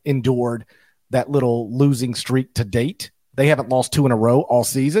not endured that little losing streak to date. They haven't lost 2 in a row all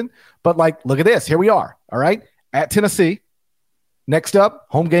season, but look at this. Here we are. All right. At Tennessee. Next up,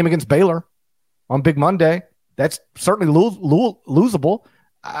 home game against Baylor on Big Monday. That's certainly losable.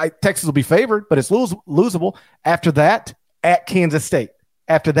 Texas will be favored, but it's losable. After that, at Kansas State.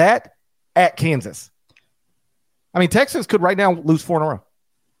 After that, at Kansas. I mean, Texas could right now lose 4 in a row.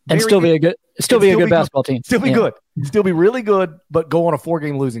 And still be a good basketball team. Still be good. Still be really good, but go on a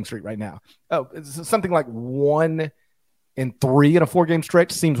 4-game losing streak right now. Oh, something like 1-3 in a 4-game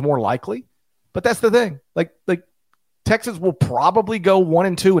stretch seems more likely. But that's the thing. Like Texas will probably go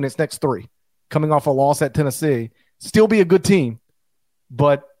 1-2 in its next 3, coming off a loss at Tennessee. Still be a good team,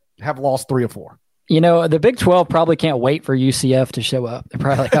 but have lost 3 or 4. The Big 12 probably can't wait for UCF to show up. They're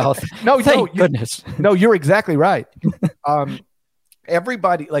probably like, oh, thank goodness. No, you're exactly right.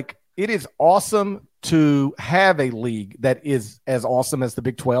 Everybody, it is awesome to have a league that is as awesome as the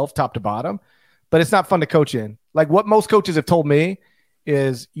Big 12, top to bottom, but it's not fun to coach in. What most coaches have told me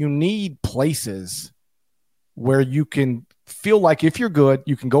is you need places where you can feel like if you're good,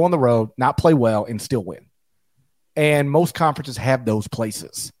 you can go on the road, not play well, and still win. And most conferences have those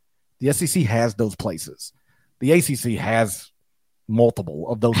places. The SEC has those places. The ACC has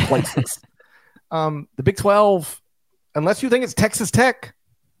multiple of those places. The Big 12, unless you think it's Texas Tech,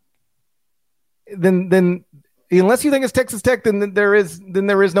 then unless you think it's Texas Tech, then there is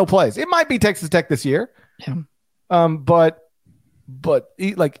no place. It might be Texas Tech this year. Yeah. But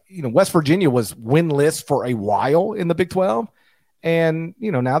West Virginia was winless for a while in the Big 12, and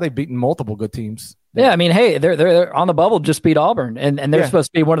now they've beaten multiple good teams. Yeah, I mean, hey, they're on the bubble, just beat Auburn, and they're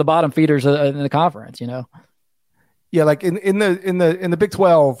supposed to be one of the bottom feeders in the conference. Yeah, in the Big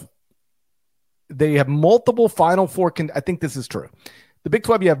 12, they have multiple Final Four. I think this is true. The Big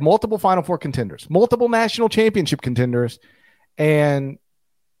 12, you have multiple Final Four contenders, multiple national championship contenders, and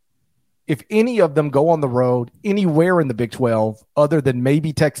if any of them go on the road anywhere in the Big 12, other than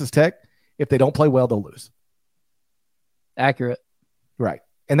maybe Texas Tech, if they don't play well, they'll lose. Accurate, right?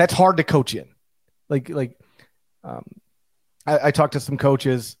 And that's hard to coach in. I talked to some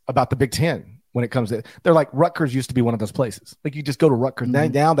coaches about the Big Ten when it comes to, they're like, Rutgers used to be one of those places. You just go to Rutgers.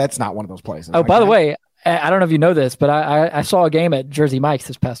 Mm-hmm. Now that's not one of those places. Oh, by the way, I don't know if you know this, but I saw a game at Jersey Mike's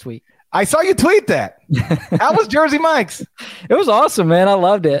this past week. I saw you tweet that. How was Jersey Mike's? It was awesome, man. I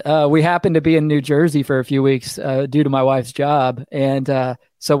loved it. We happened to be in New Jersey for a few weeks due to my wife's job. And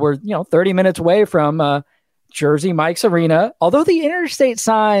so we're, 30 minutes away from Jersey Mike's Arena. Although the interstate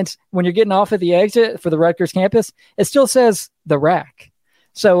signs, when you're getting off at the exit for the Rutgers campus, it still says the Rack.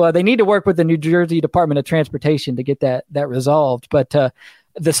 So they need to work with the New Jersey Department of Transportation to get that resolved. But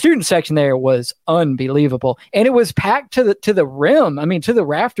the student section there was unbelievable, and it was packed to the rim. I mean, to the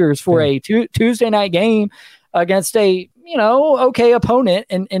rafters for a Tuesday night game against a okay opponent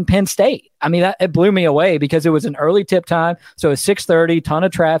in Penn State. I mean, it blew me away because it was an early tip time, so it's 6:30, ton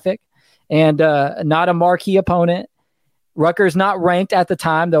of traffic, and not a marquee opponent. Rutgers not ranked at the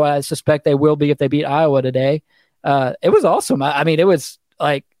time, though I suspect they will be if they beat Iowa today. It was awesome. I mean, it was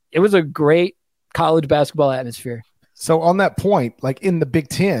a great college basketball atmosphere. So on that point, like in the Big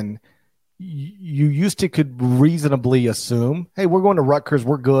Ten, you used to could reasonably assume, hey, we're going to Rutgers,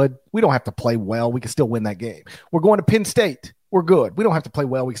 we're good. We don't have to play well. We can still win that game. We're going to Penn State. We're good. We don't have to play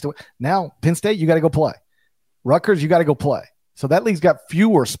well. We can still win. Now, Penn State, you got to go play. Rutgers, you got to go play. So that league's got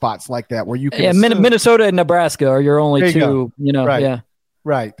fewer spots like that where you can. Yeah, Minnesota and Nebraska are your only two. Right. Yeah.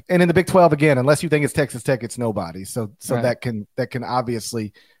 Right. And in the Big 12, again, unless you think it's Texas Tech, it's nobody. So right. that can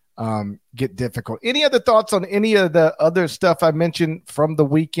obviously get difficult. Any other thoughts on any of the other stuff I mentioned from the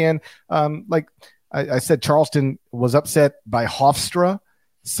weekend? Like I said, Charleston was upset by Hofstra.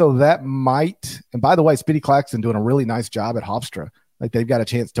 So that might, and by the way, Speedy Claxton doing a really nice job at Hofstra. Like they've got a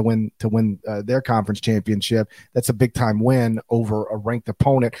chance to win their conference championship. That's a big time win over a ranked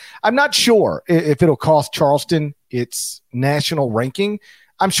opponent. I'm not sure if it'll cost Charleston its national ranking.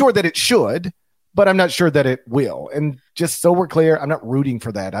 I'm sure that it should, but I'm not sure that it will. And just so we're clear, I'm not rooting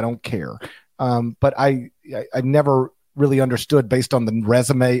for that. I don't care. But I never really understood based on the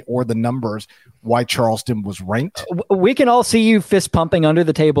resume or the numbers why Charleston was ranked. We can all see you fist pumping under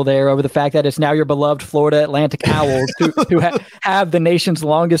the table there over the fact that it's now your beloved Florida Atlantic Owls who have the nation's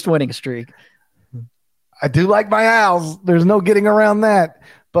longest winning streak. I do like my Owls. There's no getting around that.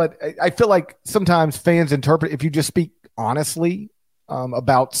 But I feel like sometimes fans interpret, if you just speak honestly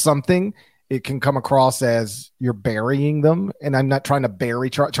about something, it can come across as you're burying them. And I'm not trying to bury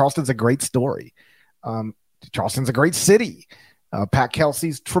Charleston's a great story. Charleston's a great city. Pat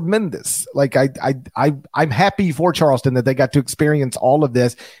Kelsey's tremendous. Like I'm happy for Charleston that they got to experience all of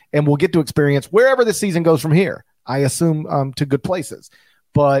this, and we'll get to experience wherever the season goes from here. I assume to good places,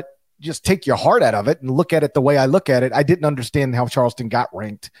 but just take your heart out of it and look at it the way I look at it. I didn't understand how Charleston got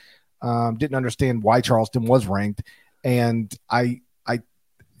ranked. Didn't understand why Charleston was ranked, and I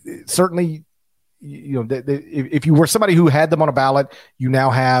certainly, if you were somebody who had them on a ballot, you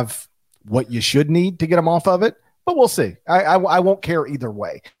now have what you should need to get them off of it, but we'll see. I won't care either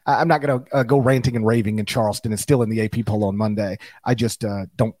way. I'm not going to go ranting and raving in Charleston. It's still in the AP poll on Monday. I just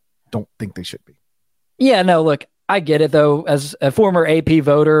don't think they should be. Yeah, no, look, I get it, though, as a former AP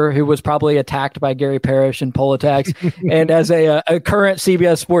voter who was probably attacked by Gary Parrish and poll attacks, and as a current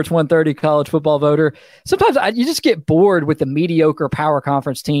CBS Sports 130 college football voter, sometimes you just get bored with the mediocre power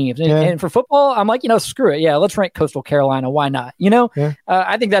conference teams. And for football, I'm like, screw it. Yeah, let's rank Coastal Carolina. Why not?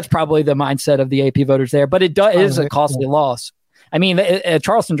 I think that's probably the mindset of the AP voters there, but it is a costly loss. I mean,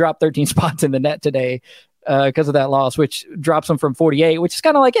 Charleston dropped 13 spots in the net today because of that loss, which drops them from 48, which is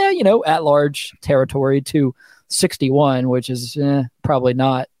kind of like, at large territory to 61, which is probably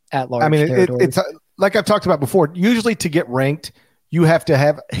not at large. I mean, it's like I've talked about before. Usually to get ranked, you have to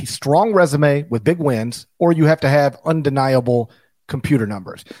have a strong resume with big wins, or you have to have undeniable computer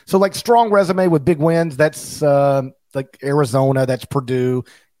numbers. So like strong resume with big wins, that's like Arizona, that's Purdue,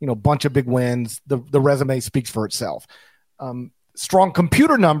 bunch of big wins. The resume speaks for itself. Strong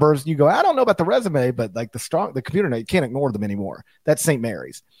computer numbers, you go, I don't know about the resume, but like the computer, you can't ignore them anymore. That's St.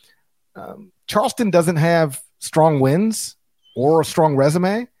 Mary's. Charleston doesn't have strong wins or a strong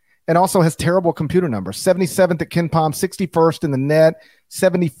resume, and also has terrible computer numbers. 77th at KenPom, 61st in the net,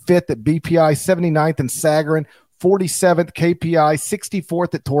 75th at BPI, 79th in Sagarin, 47th KPI,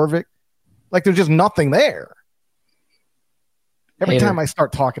 64th at Torvik. Like there's just nothing there. Every time I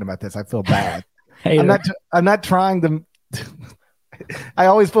start talking about this, I feel bad. I'm not trying to. I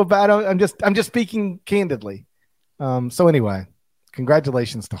always feel bad. I'm just speaking candidly. So anyway,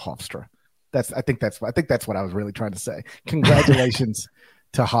 congratulations to Hofstra. I think that's what I was really trying to say. Congratulations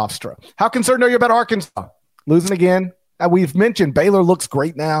to Hofstra. How concerned are you about Arkansas losing again? We've mentioned Baylor looks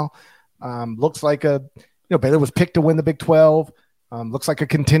great now. Looks like Baylor was picked to win the Big 12. Looks like a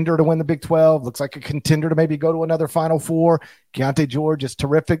contender to win the Big 12. Looks like a contender to maybe go to another Final Four. Keontae George is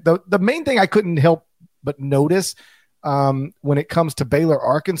terrific. The main thing I couldn't help but notice when it comes to Baylor,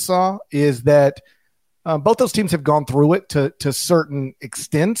 Arkansas, is that Both those teams have gone through it to certain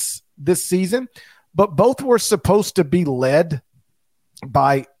extents this season, but both were supposed to be led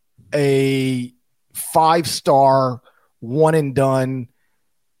by a 5-star, one-and-done,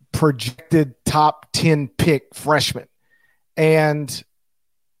 projected top 10 pick freshman. And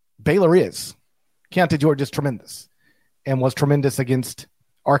Baylor is. Keontae George is tremendous and was tremendous against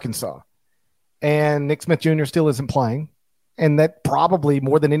Arkansas. And Nick Smith Jr. still isn't playing. And that probably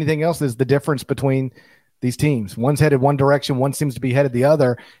more than anything else is the difference between these teams. One's headed one direction, one seems to be headed the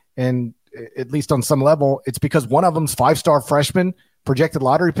other. And at least on some level, it's because one of them's 5-star freshman projected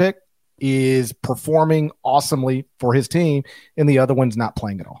lottery pick is performing awesomely for his team, and the other one's not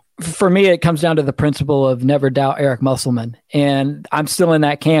playing at all. For me, it comes down to the principle of never doubt Eric Musselman. And I'm still in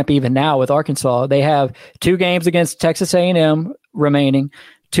that camp even now with Arkansas. They have 2 games against Texas A&M remaining,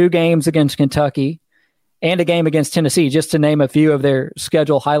 2 games against Kentucky, and a game against Tennessee, just to name a few of their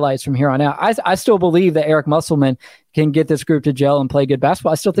schedule highlights from here on out. I still believe that Eric Musselman can get this group to gel and play good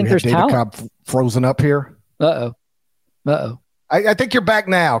basketball. I still think there's David talent. Cobb frozen up here. Uh-oh. I think you're back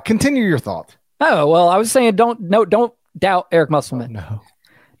now. Continue your thought. Oh, well, I was saying don't doubt Eric Musselman. Oh, no.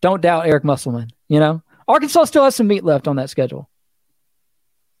 Don't doubt Eric Musselman. You know, Arkansas still has some meat left on that schedule.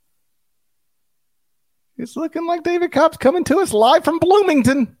 It's looking like David Cobb's coming to us live from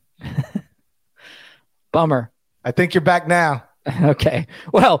Bloomington. Bummer. I think you're back now. Okay.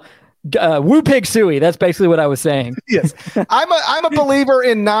 Well, woo pig suey. That's basically what I was saying. Yes. I'm a believer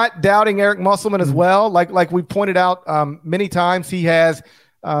in not doubting Eric Musselman as well. Like we pointed out many times, he has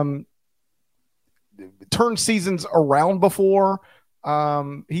turned seasons around before.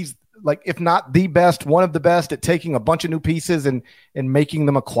 He's like, if not the best, one of the best at taking a bunch of new pieces and making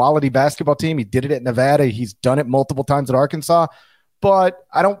them a quality basketball team. He did it at Nevada. He's done it multiple times at Arkansas. But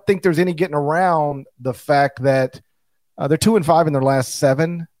I don't think there's any getting around the fact that they're 2-5 in their last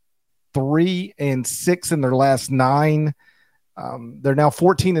 7, 3-6 in their last 9. They're now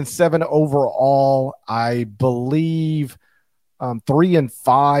 14-7 overall. I believe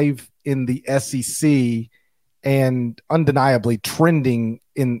 3-5 in the SEC, and undeniably trending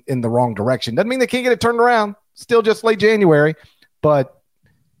in the wrong direction. Doesn't mean they can't get it turned around. Still just late January, but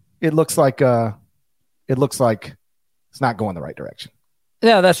it looks like it's not going the right direction.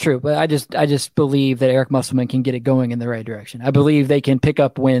 No, that's true. But I just believe that Eric Musselman can get it going in the right direction. I believe they can pick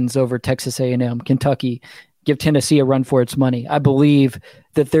up wins over Texas A&M, Kentucky, give Tennessee a run for its money. I believe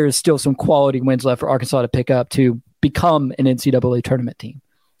that there's still some quality wins left for Arkansas to pick up to become an NCAA tournament team.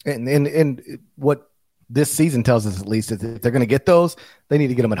 And what this season tells us, at least, is that if they're going to get those, they need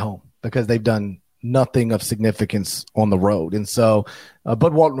to get them at home because they've done nothing of significance on the road. And so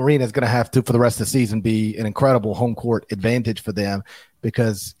Bud Walton Arena is going to have to, for the rest of the season, be an incredible home court advantage for them,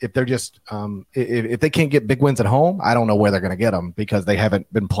 because if they're just if they can't get big wins at home, I don't know where they're going to get them, because they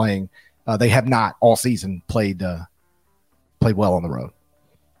haven't been playing. They have not all season played well on the road.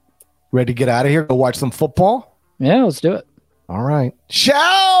 Ready to get out of here? Go watch some football? Yeah, let's do it. All right.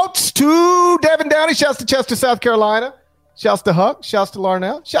 Shouts to Devin Downey. Shouts to Chester, South Carolina. Shouts to Huck. Shouts to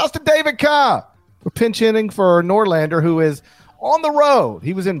Larnell. Shouts to David Cobb. We're pinch hitting for Norlander, who is on the road.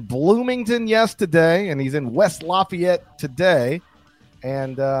 He was in Bloomington yesterday, and he's in West Lafayette today.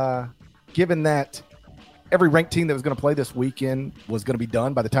 And given that every ranked team that was going to play this weekend was going to be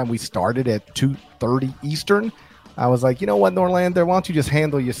done by the time we started at 2:30 Eastern, I was like, you know what, Norlander, why don't you just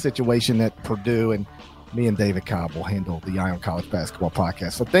handle your situation at Purdue, and me and David Cobb will handle the Ion College Basketball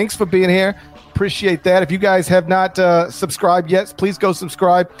Podcast. So thanks for being here. Appreciate that. If you guys have not subscribed yet, please go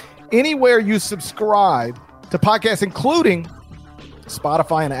subscribe. Anywhere you subscribe to podcasts, including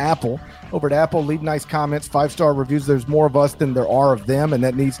Spotify and Apple. Over at Apple, leave nice comments, 5-star reviews. There's more of us than there are of them, and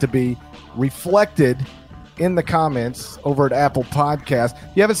that needs to be reflected in the comments over at Apple Podcasts.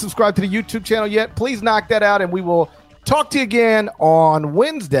 If you haven't subscribed to the YouTube channel yet, please knock that out, and we will talk to you again on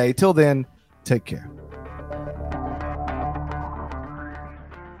Wednesday. Till then, take care.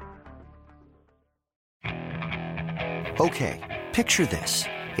 Okay, picture this.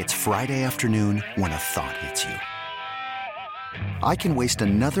 It's Friday afternoon when a thought hits you. I can waste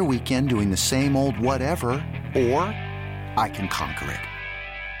another weekend doing the same old whatever, or I can conquer it.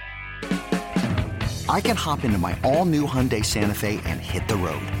 I can hop into my all-new Hyundai Santa Fe and hit the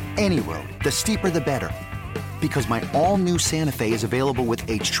road. Any road. The steeper, the better. Because my all-new Santa Fe is available with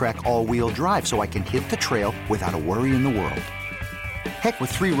H-Track all-wheel drive, so I can hit the trail without a worry in the world. Heck, with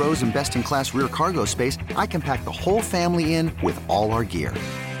 3 rows and best-in-class rear cargo space, I can pack the whole family in with all our gear.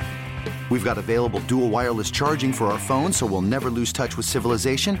 We've got available dual wireless charging for our phones, so we'll never lose touch with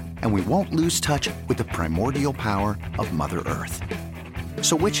civilization, and we won't lose touch with the primordial power of Mother Earth.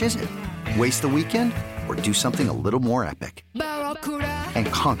 So which is it? Waste the weekend or do something a little more epic and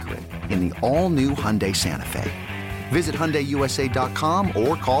conquer it in the all-new Hyundai Santa Fe. Visit HyundaiUSA.com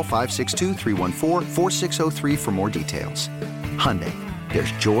or call 562-314-4603 for more details. Hyundai,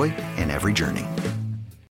 there's joy in every journey.